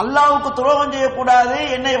 அல்லாஹ்வுக்கு துரோகம் செய்யக்கூடாது,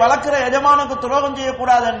 என்னை வளர்க்கிற எஜமானுக்கு துரோகம்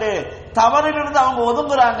செய்யக்கூடாது என்று தவறிலிருந்து அவங்க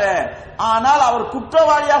ஒதுங்குறாங்க. ஆனால் அவர்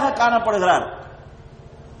குற்றவாளியாக காணப்படுகிறார்.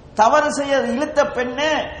 தவறு செய்ய இழுத்த பெண்ணு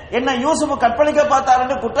என்ன யூசுப் கற்பழிக்க பார்த்தார்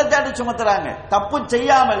என்று குற்றச்சாட்டு சுமத்துறாங்க.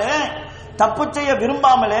 தப்பு செய்ய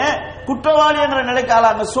விரும்பாமலே குற்றவாளி என்ற நிலைக்கு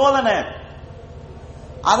ஆளாங்க. சோதனை.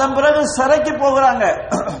 அதன் பிறகு சிறைக்கு போகிறாங்க.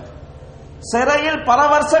 சிறையில் பல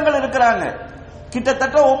வருஷங்கள் இருக்கிறாங்க.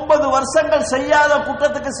 கிட்டத்தட்ட 9 வருஷங்கள் செய்யாத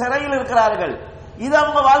குற்றத்துக்கு சிறையில் இருக்கிறார்கள். இது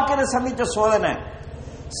அவங்க வாழ்க்கையில சந்திச்ச சோதனை.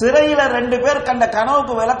 சிறையில 2 பேர் கண்ட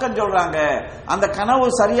கனவுக்கு விளக்கம் சொல்றாங்க. அந்த கனவு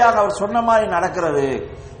சரியாக அவர் சொன்ன மாதிரி நடக்கிறது.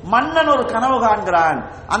 மன்னன் ஒரு கனவு காண்கிறான்.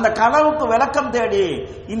 அந்த கனவுக்கு விளக்கம் தேடி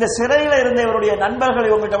இந்த சிறையில இருந்த இவருடைய நண்பர்கள்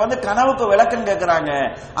இவங்கிட்ட கனவுக்கு விளக்கம் கேட்கிறாங்க.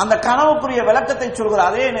 அந்த கனவுக்குரிய விளக்கத்தை சொல்கிற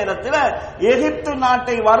அதே நேரத்தில் எகிப்து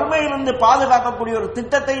நாட்டை வறுமையிலிருந்து பாதுகாக்கக்கூடிய ஒரு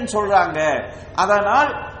திட்டத்தையும் சொல்றாங்க.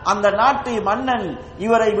 அதனால் அந்த நாட்டு மன்னன்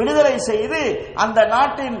இவரை விடுதலை செய்து அந்த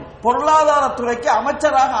நாட்டின் பொருளாதாரத்துறைக்கு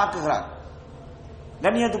அமைச்சராக ஆக்குகிறார்.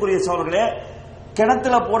 கண்ணியத்துக்குரிய சோழர்களே,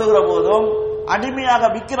 கிணத்துல போடுகிற போதும், அடிமையாக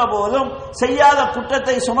விற்கிற போதும், செய்யாத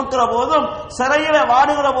குற்றத்தை சுமக்கிற போதும், சிறையில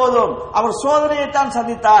வாடுகிற போதும் அவர் சோதனையைத்தான்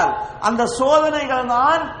சந்தித்தார். அந்த சோதனைகள்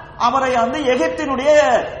தான் அவரை எகிப்தினுடைய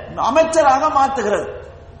அமைச்சராக மாத்துகிறது.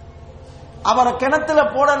 அவரை கிணத்துல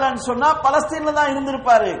போடலன்னு சொன்னா பலஸ்தீன்ல தான்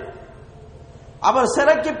இருந்திருப்பாரு. அவர்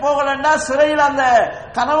சிறைக்கு போகலன்னா சிறையில் அந்த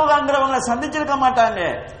கனவு காண்கிறவங்க சந்திச்சிருக்க மாட்டாங்க.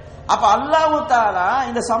 அப்ப அல்லாஹ் தஆலா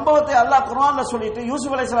இந்த சம்பவத்தை அல்லாஹ் குர்ஆன்ல சொல்லிட்டு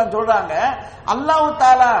யூசுப் அலைஹிஸ்ஸலாம் சொல்றாங்க, அல்லாஹ்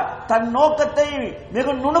தஆலா தன் நோக்கத்தை மிக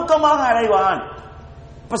நுணுக்கமாக அடைவான்.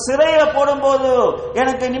 இப்ப சிறையில போடும்போது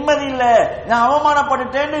எனக்கு நிம்மதி இல்ல, நான்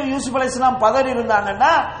அவமானப்பட்டுட்டேன்னு யூசுப் அலைஹிஸ்ஸலாம் பதறி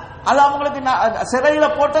இருந்தாங்கன்னா அது அவங்களுக்கு சிறையில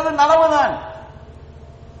போட்டது நலவுதான்.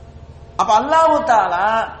 அப்ப அல்லாஹ் தஆலா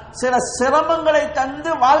சில சிரமங்களை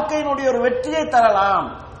தந்து வாழ்க்கையினுடைய ஒரு வெற்றியை தரலாம்.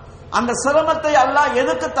 அந்த சிரமத்தை அல்லாஹ்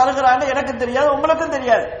எதுக்கு தருகிறான்னு எனக்கு தெரியாது, உங்களுக்கும்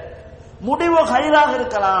தெரியாது. முடிவு ஹைராக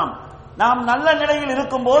இருக்கலாம். நாம் நல்ல நிலையில்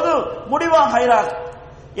இருக்கும் போது முடிவு ஹைராக.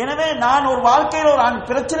 எனவே நான் ஒரு வாழ்க்கையில் ஒரு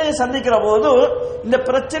பிரச்சனையை சந்திக்கிற போது இந்த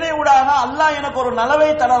பிரச்சனை ஊடாக அல்லாஹ் எனக்கு ஒரு நலவை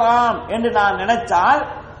தரலாம் என்று நான் நினைச்சால்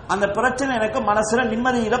அந்த பிரச்சனை எனக்கு மனசுல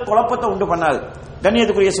நிம்மதியில குழப்பத்தை உண்டு பண்ணாது.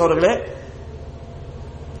 கண்ணியத்துக்குரிய சோழர்களே,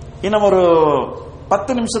 இன்னும் ஒரு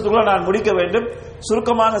 10 நிமிஷத்துக்குள்ள நான் முடிக்க வேண்டும்.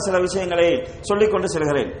 சுருக்கமாக சில விஷயங்களை சொல்லிக்கொண்டு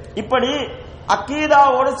செல்கிறேன். இப்படி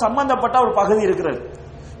அக்கீதாவோடு சம்பந்தப்பட்ட ஒரு பகுதி இருக்கிறது.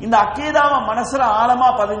 இந்த அக்கீதாவை மனசுல ஆழமா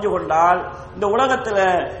பதிஞ்சு கொண்டால் இந்த உலகத்துல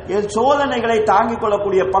சோதனைகளை தாங்கிக்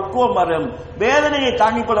கொள்ளக்கூடிய பக்குவம் வரும், வேதனையை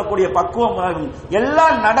தாங்கிக் கொள்ளக்கூடிய பக்குவம் வரும்,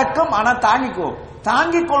 எல்லாம் நடக்கும். ஆனா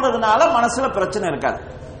தாங்கிக் கொள்றதுனால மனசுல பிரச்சனை இருக்காது,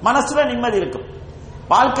 மனசுல நிம்மதி இருக்கும்.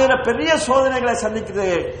 வாழ்க்கையில பெரிய சோதனைகளை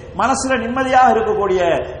சந்திக்கிறது மனசுல நிம்மதியாக இருக்கக்கூடிய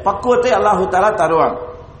பக்குவத்தை அல்லாஹு தஆலா தருவாங்க.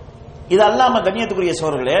 இது அல்லாம கண்ணியத்துக்குரிய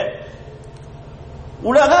சோழர்களே,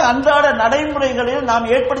 உலக அன்றாட நடைமுறைகளில்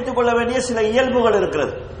நாம் ஏற்படுத்திக் கொள்ள வேண்டிய சில இயல்புகள்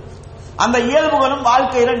இருக்கிறது. அந்த இயல்புகளும்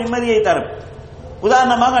வாழ்க்கையில நிம்மதியை தரும்.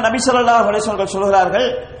 உதாரணமாக நபி ஸல்லல்லாஹு அலைஹி வஸல்லம் சொல்கிறார்கள்,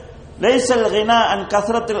 லைஸல் கினா அன்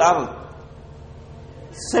கஸ்ரத்தில் அர்ல்,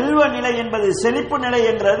 செல்வ நிலை என்பது, செழிப்பு நிலை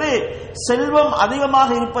என்கிறது செல்வம் அதிகமாக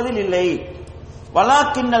இருப்பதில் இல்லை.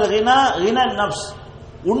 வலாக்கின்னல் கினா கினன் நஃப்ஸ்,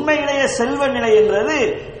 உண்மையிலேயே செல்வ நிலை என்றது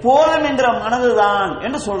போதும் என்ற மனதுதான்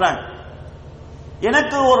என்று சொல்றாங்க.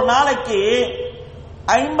 எனக்கு ஒரு நாளைக்கு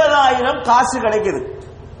 50,000 காசு கிடைக்குது,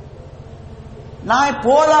 நான்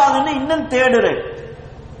போதாதுன்னு இன்னும் தேடுறேன்.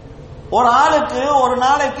 ஒரு ஆளுக்கு ஒரு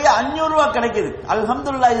நாளைக்கு 500 ரூபாய் கிடைக்குது,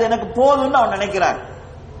 அல்ஹம்துலில்லாஹ் இது எனக்கு போதும்னு அவன் நினைக்கிறான்.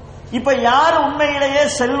 இப்ப யார் உண்மையிலேயே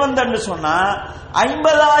செல்வந்தன்னு சொன்னா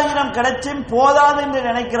 50,000 கிடைச்சும் போதாது என்று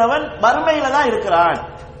நினைக்கிறவன் வறுமையில தான் இருக்கிறான்.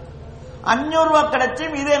 500 ரூபாய்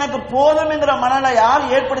கிடைச்சும் இது எனக்கு போதும் என்கிற மனநிலை யார்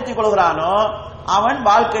ஏற்படுத்திக் கொள்கிறானோ அவன்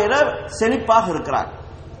வாழ்க்கையில செழிப்பாக இருக்கிறான்.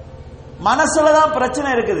 மனசுலதான் பிரச்சனை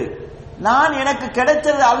இருக்குது. நான் எனக்கு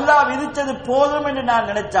கிடைச்சது அல்லாஹ் விதிச்சது போதும் என்று நான்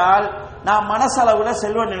நினைச்சால் நான் மனசளவுல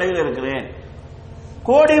செல்வ நிலையில் இருக்கிறேன்.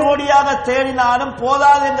 கோடி கோடியாக தேடினாலும்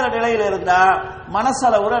போதாது என்கிற நிலையில் இருந்தா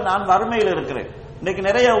மனசளவுல நான் வறுமையில் இருக்கிறேன். இன்னைக்கு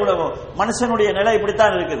நிறைய மனுஷனுடைய நிலை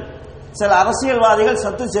இப்படித்தான் இருக்குது. சில அரசியல்வாதிகள்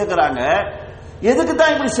சொத்து சேர்க்கிறாங்க, எதுக்கு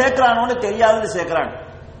தான் இப்படி சேர்க்கிறானோன்னு தெரியாதுன்னு சேர்க்கிறாங்க.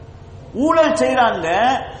 ஊழல் செய்யறாங்க,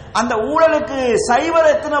 அந்த ஊழலுக்கு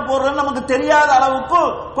சைவர் எத்தனை போடுறன்னு நமக்கு தெரியாத அளவுக்கு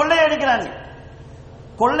கொள்ளையடிக்கிறாங்க.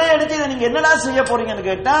 கொள்ளையடிச்சு இதை நீங்க என்னடா செய்ய போறீங்கன்னு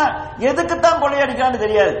கேட்டா எதுக்குத்தான் கொள்ளையடிக்கிறான்னு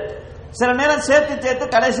தெரியாது. சில நேரம் சேர்த்து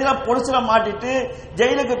கடைசியில பொலிசுல மாட்டிட்டு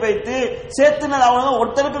ஜெயிலுக்கு போயிட்டு சேர்த்துனது அவ்வளவு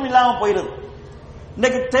ஒருத்தருக்கும் இல்லாம போயிருது.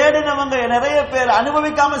 இன்னைக்கு தேடினவங்க நிறைய பேர்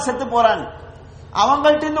அனுபவிக்காம செத்து போறாங்க.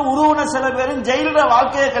 அவங்கள்ட்ட உருவன சில பேரும் ஜெயில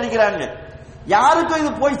வாழ்க்கையை கழிக்கிறாங்க. யாருக்கும்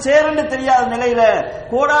இது போய் சேருன்னு தெரியாத நிலையில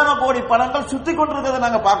கோடான கோடி பணங்கள் சுத்தி கொண்டிருக்கிறத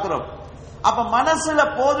நாங்க பாக்குறோம். அப்ப மனசுல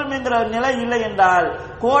போதும் என்கிற நிலை இல்லை என்றால்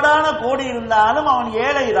கோடான கோடி இருந்தாலும் அவன்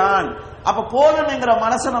ஏழை தான். அப்ப போதும் என்கிற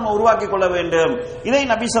மனசை நம்ம உருவாக்கி கொள்ள வேண்டும். இதை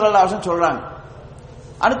நபி ஸல்லல்லாஹு அலைஹி வஸல்லம் சொல்றாங்க.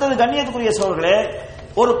 அடுத்தது கண்ணியத்துக்குரிய சகோதரர்களே,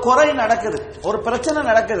 ஒரு குறை நடக்குது, ஒரு பிரச்சனை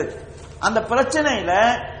நடக்குது. அந்த பிரச்சனையில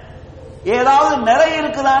ஏதாவது நிறை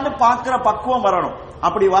இருக்குதான்னு பார்க்கிற பக்குவம் வரணும்.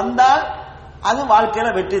 அப்படி வந்தால் அது வாழ்க்கையில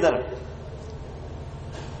வெற்றி தரும்.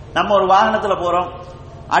 நம்ம ஒரு வாகனத்துல போறோம்,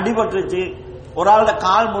 அடிபட்டுருச்சு, ஒரு ஆளோட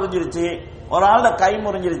கால் முறிஞ்சிருச்சு, ஒரு ஆளோட கை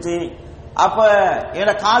முறிஞ்சிருச்சு. அப்ப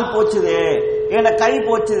என்னோட கால் போச்சுது, என்னோட கை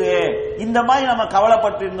போச்சுது, இந்த மாதிரி நம்ம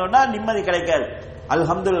கவலைப்பட்டு இருந்தோம்னா நிம்மதி கிடைக்காது.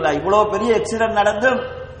 அல்ஹம்துலில்லாஹ், இவ்வளவு பெரிய ஆக்சிடென்ட் நடந்தும்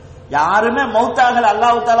யாருமே மௌத்தாகல,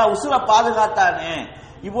 அல்லாஹ் தஆலா உசுர பாதுகாத்தானே.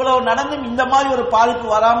 இவ்வளவு நடந்தும் இந்த மாதிரி ஒரு பாதிப்பு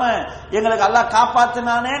வராம எங்களுக்கு அல்லாஹ்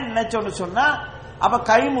காப்பாத்தினானே நினைச்சோன்னு சொன்னா அப்ப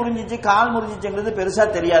கை முறிஞ்சிச்சு கால் முறிஞ்சிச்சுங்கிறது பெருசா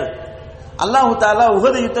தெரியாது. அல்லாஹ் தஆலா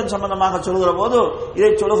உஹது யுத்தம் சம்பந்தமாக சொல்கிற போது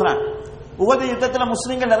இதை சொல்லுகிறான். உஹது யுத்தத்துல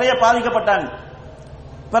முஸ்லிம்கள் நிறைய பாதிக்கப்பட்டாங்க.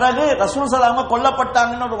 பிறகு ரசூல் ஸல்லல்லாஹு அலைஹி வஸல்லம்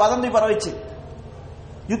கொல்லப்பட்டாங்கன்னு ஒரு வதந்தி பரவிச்சு.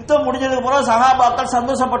 யுத்தம் முடிஞ்சதுக்கு பிறகு சஹாபாக்கள்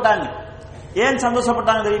சந்தோஷப்பட்டாங்க. ஏன்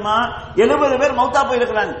சந்தோஷப்பட்டாங்க தெரியுமா? 70 பேர் மௌத்தா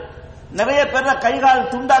போயிருக்கிறாங்க, நிறைய பேர் கைகால்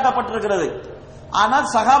துண்டாக்கப்பட்டிருக்கிறது. ஆனால்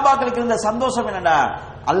சஹாபாக்களுக்கு இருந்த சந்தோஷம் என்னடா,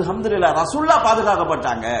 அல்ஹம்துலில்லாஹ் ரசூல்லா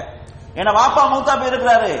பாதுகாக்கப்பட்டாங்க. என் வாப்பா மௌத்தா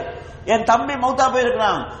போயிருக்கிறாரு, என் தம்பி மௌத்தா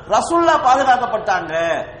போயிருக்கிறான், ரசூல்லா பாதுகாக்கப்பட்டாங்க.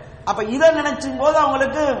 அப்ப இதை நினைச்சும் போது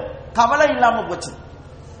அவங்களுக்கு கவலை இல்லாம போச்சு.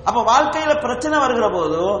 அப்ப வாழ்க்கையில பிரச்சனை வருகிற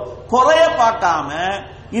போது குறைய பார்க்காம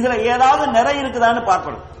இதுல ஏதாவது நிறை இருக்குதான்னு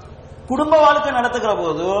பார்க்கணும். குடும்ப வாழ்க்கை நடத்துகிற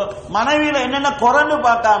போது மனைவியில என்னென்ன குறைன்னு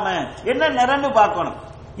பார்க்காம என்ன நிறைன்னு பார்க்கணும்.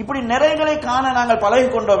 இப்படி நிறைகளை காண நாங்கள் பழகி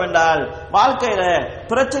கொண்டோம் என்றால் வாழ்க்கையில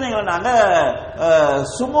பிரச்சனைகளை நாங்க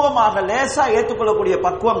சுமூகமாக லேசா ஏற்றுக்கொள்ளக்கூடிய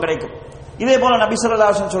பக்குவம் கிடைக்கும். இதே போல நபி ஸல்லல்லாஹு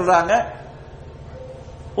அலைஹி வஸல்லம் சொல்றாங்க,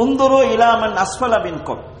 உந்துரு இலாமன் அஸ்ஃபல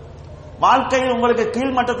மின்கும், வாழ்க்கையில் உங்களுக்கு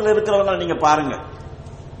கீழ்மட்டத்தில் இருக்கிறவங்க நீங்க பாருங்க.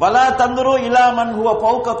 வலா தந்துரு இலாமன் ஹுவ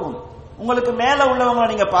ஃபௌககும், உங்களுக்கு மேல உள்ளவங்களை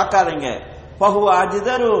நீங்க பார்க்காதீங்க. ஃபஹுவ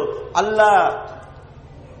அஜ்தரு அல்லாஹ்,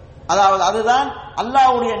 அதாவது அதுதான்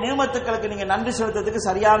அல்லாஹ்வுடைய நியமத்துக்களுக்கு நீங்க நன்றி செலுத்துறதுக்கு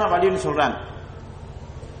சரியான வழின்னு சொல்றாங்க.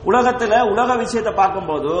 உலகத்துல உலக விஷயத்தை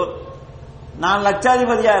பார்க்கும்போது நான்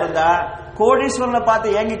லட்சாதிபதியா இருந்தா கோடீஸ்வரனை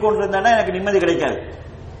பார்த்து ஏங்கி கொண்டிருந்தேன்னா எனக்கு நிம்மதி கிடைக்காது.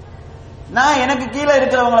 நான் எனக்கு கீழே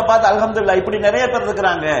இருக்கிறவங்களை பார்த்து அல்ஹம்துலில்லாஹ் இப்படி நிறைய பேர்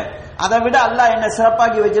இருக்கிறாங்க, அதை விட அல்லாஹ் என்ன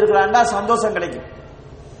சிறப்பாக்கி வச்சிருக்கிறான்டா சந்தோஷம் கிடைக்கும்.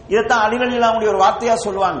 இதைத்தான் அலி ரலியல்லாஹு ஒரு வார்த்தையா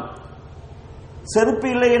சொல்லுவாங்க, செருப்பு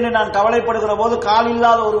இல்லை என்று நான் கவலைப்படுகிற போது கால்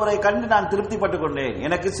இல்லாத ஒருவரை கண்டு நான் திருப்திப்பட்டுக் கொண்டேன்.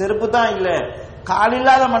 எனக்கு செருப்பு தான் இல்ல, கால்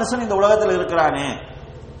இல்லாத மனுஷன் இந்த உலகத்தில் இருக்கிறானே,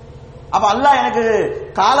 அப்ப அல்லாஹ் எனக்கு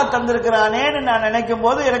காலை தந்திருக்கிறானேன்னு நான் நினைக்கும்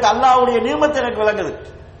போது எனக்கு அல்லாஹ்வுடைய நியமத்தை எனக்கு விளங்குது.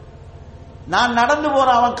 நான் நடந்து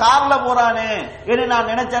போறேன், அவன் கார்ல போறானே என்று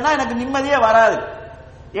நான் நினைச்சேன்னா எனக்கு நிம்மதியே வராது.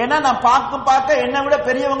 ஏன்னா நான் பார்க்க என்னை விட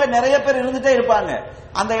பெரியவங்க நிறைய பேர் இருந்துட்டே இருப்பாங்க,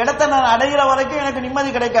 அந்த இடத்தை நான் அடைகிற வரைக்கும் எனக்கு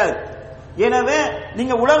நிம்மதி கிடைக்காது. எனவே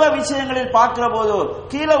நீங்க உலக விஷயங்களில் பார்க்கிற போது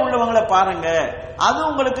கீழே உள்ளவங்களை பாருங்க, அது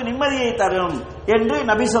உங்களுக்கு நிம்மதியை தரும் என்று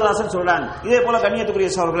நபி ஸல்லல்லாஹு அலைஹி வஸல்லம் சொல்றாங்க. இதே போல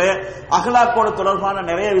கண்ணியத்துக்குரிய சகோதரர்களே, அஹ்லாக்கோடு தொடர்பான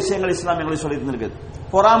நிறைய விஷயங்கள் இஸ்லாம் எங்களுக்கு சொல்லி தந்திருக்கு.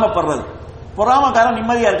 பொறாமப்படுறது, பொறாமக்காரன்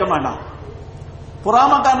நிம்மதியா இருக்க மாட்டான்.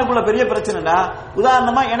 பொறாமக்காரனுக்குள்ள பெரிய பிரச்சனைடா.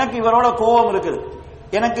 உதாரணமா எனக்கு இவரோட கோபம் இருக்குது,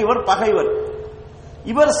 எனக்கு இவர் பகைவர்,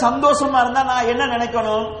 இவர் சந்தோஷமா இருந்தா நான் என்ன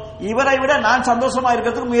நினைக்கணும், இவரை விட நான் சந்தோஷமா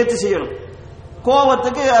இருக்கிறதுக்கு முயற்சி செய்யணும்.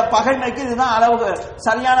 கோபத்துக்கு பகைமைக்கு இதுதான் அளவுக்கு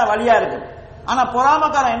சரியான வழியா இருக்கு. ஆனா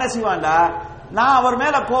பொறாமக்காரன் என்ன செய்வான்டா, நான் அவர்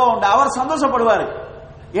மேல கோபம், அவர் சந்தோஷப்படுவாரு,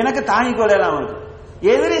 எனக்கு தாங்கி கொள்ளலாம் இருக்கு.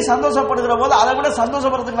 எதிரி சந்தோஷப்படுகிற போது அதை விட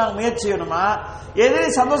சந்தோஷப்படுறதுக்கு நாங்க முயற்சி செய்யணுமா? எதிரி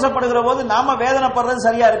சந்தோஷப்படுகிற போது நாம வேதனைப்படுறது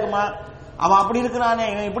சரியா இருக்குமா? அவன் அப்படி இருக்கிறானே,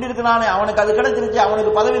 இப்படி இருக்கிறானே, அவனுக்கு அது கிடைச்சிருச்சு,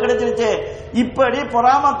 அவனுக்கு பதவி கிடைச்சிருச்சு, இப்படி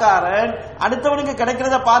பொறாமக்காரன் அடுத்தவனுக்கு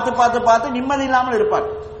கிடைக்கிறத பார்த்து பார்த்து பார்த்து நிம்மதி இல்லாமல் இருப்பார்.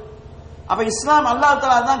 அப்ப இஸ்லாம் அல்லாஹ்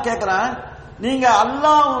தஆலா தான் கேட்கிறான், நீங்க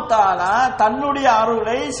அல்லாஹ் தஆலா தன்னுடைய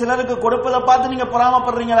அருளை சிலருக்கு கொடுப்பதை பார்த்து நீங்க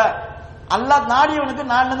பொறாமப்படுறீங்களா? அல்லாஹ் நாடியவனுக்கு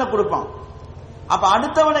நான் தான் கொடுப்பான். அப்ப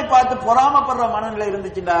அடுத்தவனை பார்த்து பொறாமப்படுற மனநிலை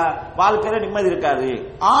இருந்துச்சுன்னா வாழ்க்கையில நிம்மதி இருக்காது.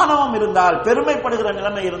 ஆணவம் இருந்தால், பெருமைப்படுகிற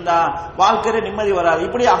நிலைமை இருந்தா வாழ்க்கையில நிம்மதி வராது.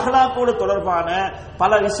 இப்படி அஹ்லாக்கோடு தொடர்பான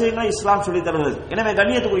பல விஷயங்களை இஸ்லாம் சொல்லி தருகிறது. எனவே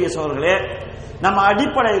கண்ணியத்துக்குரிய சகோதரர்களே, நம்ம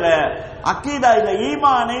அடிப்படையில அக்கீதா இந்த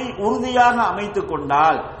ஈமானை உறுதியாக அமைத்துக்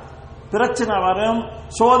கொண்டால் பிரச்சனை வரும்,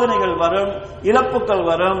 சோதனைகள் வரும், இழப்புகள்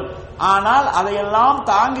வரும். ஆனால் அதையெல்லாம்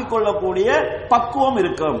தாங்கிக் கொள்ளக்கூடிய பக்குவம்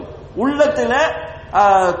இருக்கும், உள்ளத்துல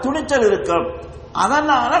துணிச்சல் இருக்கும்.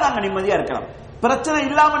 அதனால நாங்க நிம்மதியா இருக்கலாம். பிரச்சனை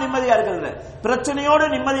இல்லாம நிம்மதியா இருக்கிறது, பிரச்சனையோடு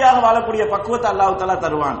நிம்மதியாக வாழக்கூடிய பக்குவத்தை அல்லாஹ் தஆலா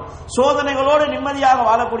தருவான். சோதனைகளோடு நிம்மதியாக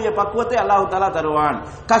வாழக்கூடிய பக்குவத்தை அல்லாஹ் தஆலா தருவான்.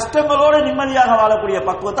 கஷ்டங்களோடு நிம்மதியாக வாழக்கூடிய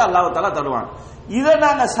பக்குவத்தை அல்லாஹ் தஆலா தருவான். இதை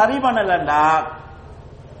நாங்க சரி பண்ணலண்டா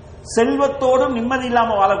செல்வத்தோடும் நிம்மதி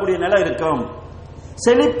இல்லாம வாழக்கூடிய நிலை இருக்கும்,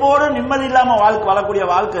 செழிப்போடு நிம்மதி இல்லாம வாழக்கூடிய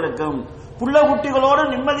வாழ்க்கை இருக்கும், புள்ள குட்டிகளோடு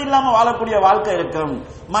நிம்மதி இல்லாம வாழக்கூடிய வாழ்க்கை இருக்கும்,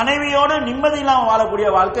 மனைவியோடு நிம்மதி இல்லாம வாழக்கூடிய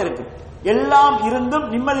வாழ்க்கை இருக்கும். எல்லாம் இருந்தும்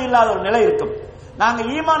நிம்மதி இல்லாத ஒரு நிலை இருக்கும். நாங்க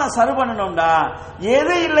ஈமான சரி பண்ணணும்டா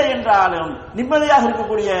எது இல்லை என்றாலும் நிம்மதியாக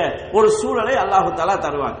இருக்கக்கூடிய ஒரு சூழலை அல்லாஹு தஆலா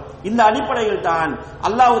தருவான். இந்த அடிப்படையில் தான்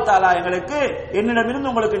அல்லாஹு தஆலா எங்களுக்கு என்னிடமிருந்து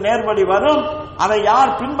உங்களுக்கு நேர்வழி வரும், அதை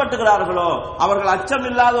யார் பின்பற்றுகிறார்களோ அவர்கள் அச்சம்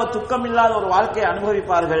இல்லாத, துக்கம் இல்லாத ஒரு வாழ்க்கையை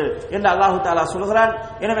அனுபவிப்பார்கள் என்று அல்லாஹு தஆலா சொல்கிறான்.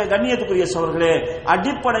 எனவே கண்ணியத்துக்குரிய சகோதரர்களே,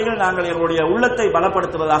 அடிப்படையில் நாங்கள் எங்களுடைய உள்ளத்தை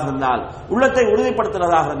பலப்படுத்துவதாக இருந்தால், உள்ளத்தை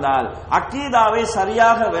உறுதிப்படுத்துவதாக இருந்தால், அக்கீதாவை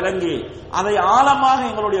சரியாக விளங்கி அதை ஆழமாக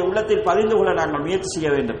எங்களுடைய உள்ளத்தில் பதிந்து கொள்ள நாங்கள் முயற்சி செய்ய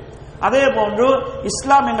வேண்டும். அதே போன்று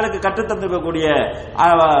இஸ்லாம் எங்களுக்கு கற்றுத்தந்திருக்கக்கூடிய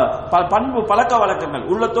பண்பு, பழக்க வழக்கங்கள்,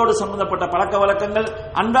 உள்ளத்தோடு சம்பந்தப்பட்ட பழக்க வழக்கங்கள்,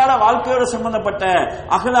 அன்றாட வாழ்க்கையோடு சம்பந்தப்பட்ட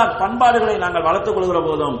அஹ்லாக் பண்பாடுகளை நாங்கள் வளர்த்துக் கொள்கிற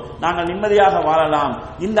போதும் நாங்கள் நிம்மதியாக வாழலாம்.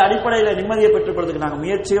 இந்த அடிப்படையில் நிம்மதியை பெற்றுக் கொள்வதற்கு நாங்கள்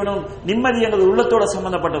முயற்சியணும். நிம்மதி என்பது உள்ளத்தோடு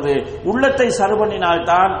சம்பந்தப்பட்டது. உள்ளத்தை சரி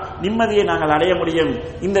பண்ணினால்தான் நிம்மதியை நாங்கள் அடைய முடியும்.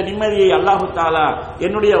 இந்த நிம்மதியை அல்லாஹு தஆலா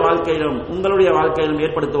என்னுடைய வாழ்க்கையிலும் உங்களுடைய வாழ்க்கையிலும்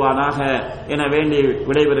ஏற்படுத்துவானாக என வேண்டி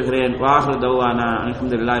விடைபெறுகிறேன். வாஹிரு தவ்வானா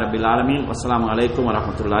அல்ஹம்துலில்லாஹி ரப்பில் ஆலமீன். வஸ்ஸலாமு அலைக்கும்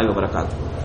வரஹ்மத்துல்லாஹி வபரகாத்துஹு.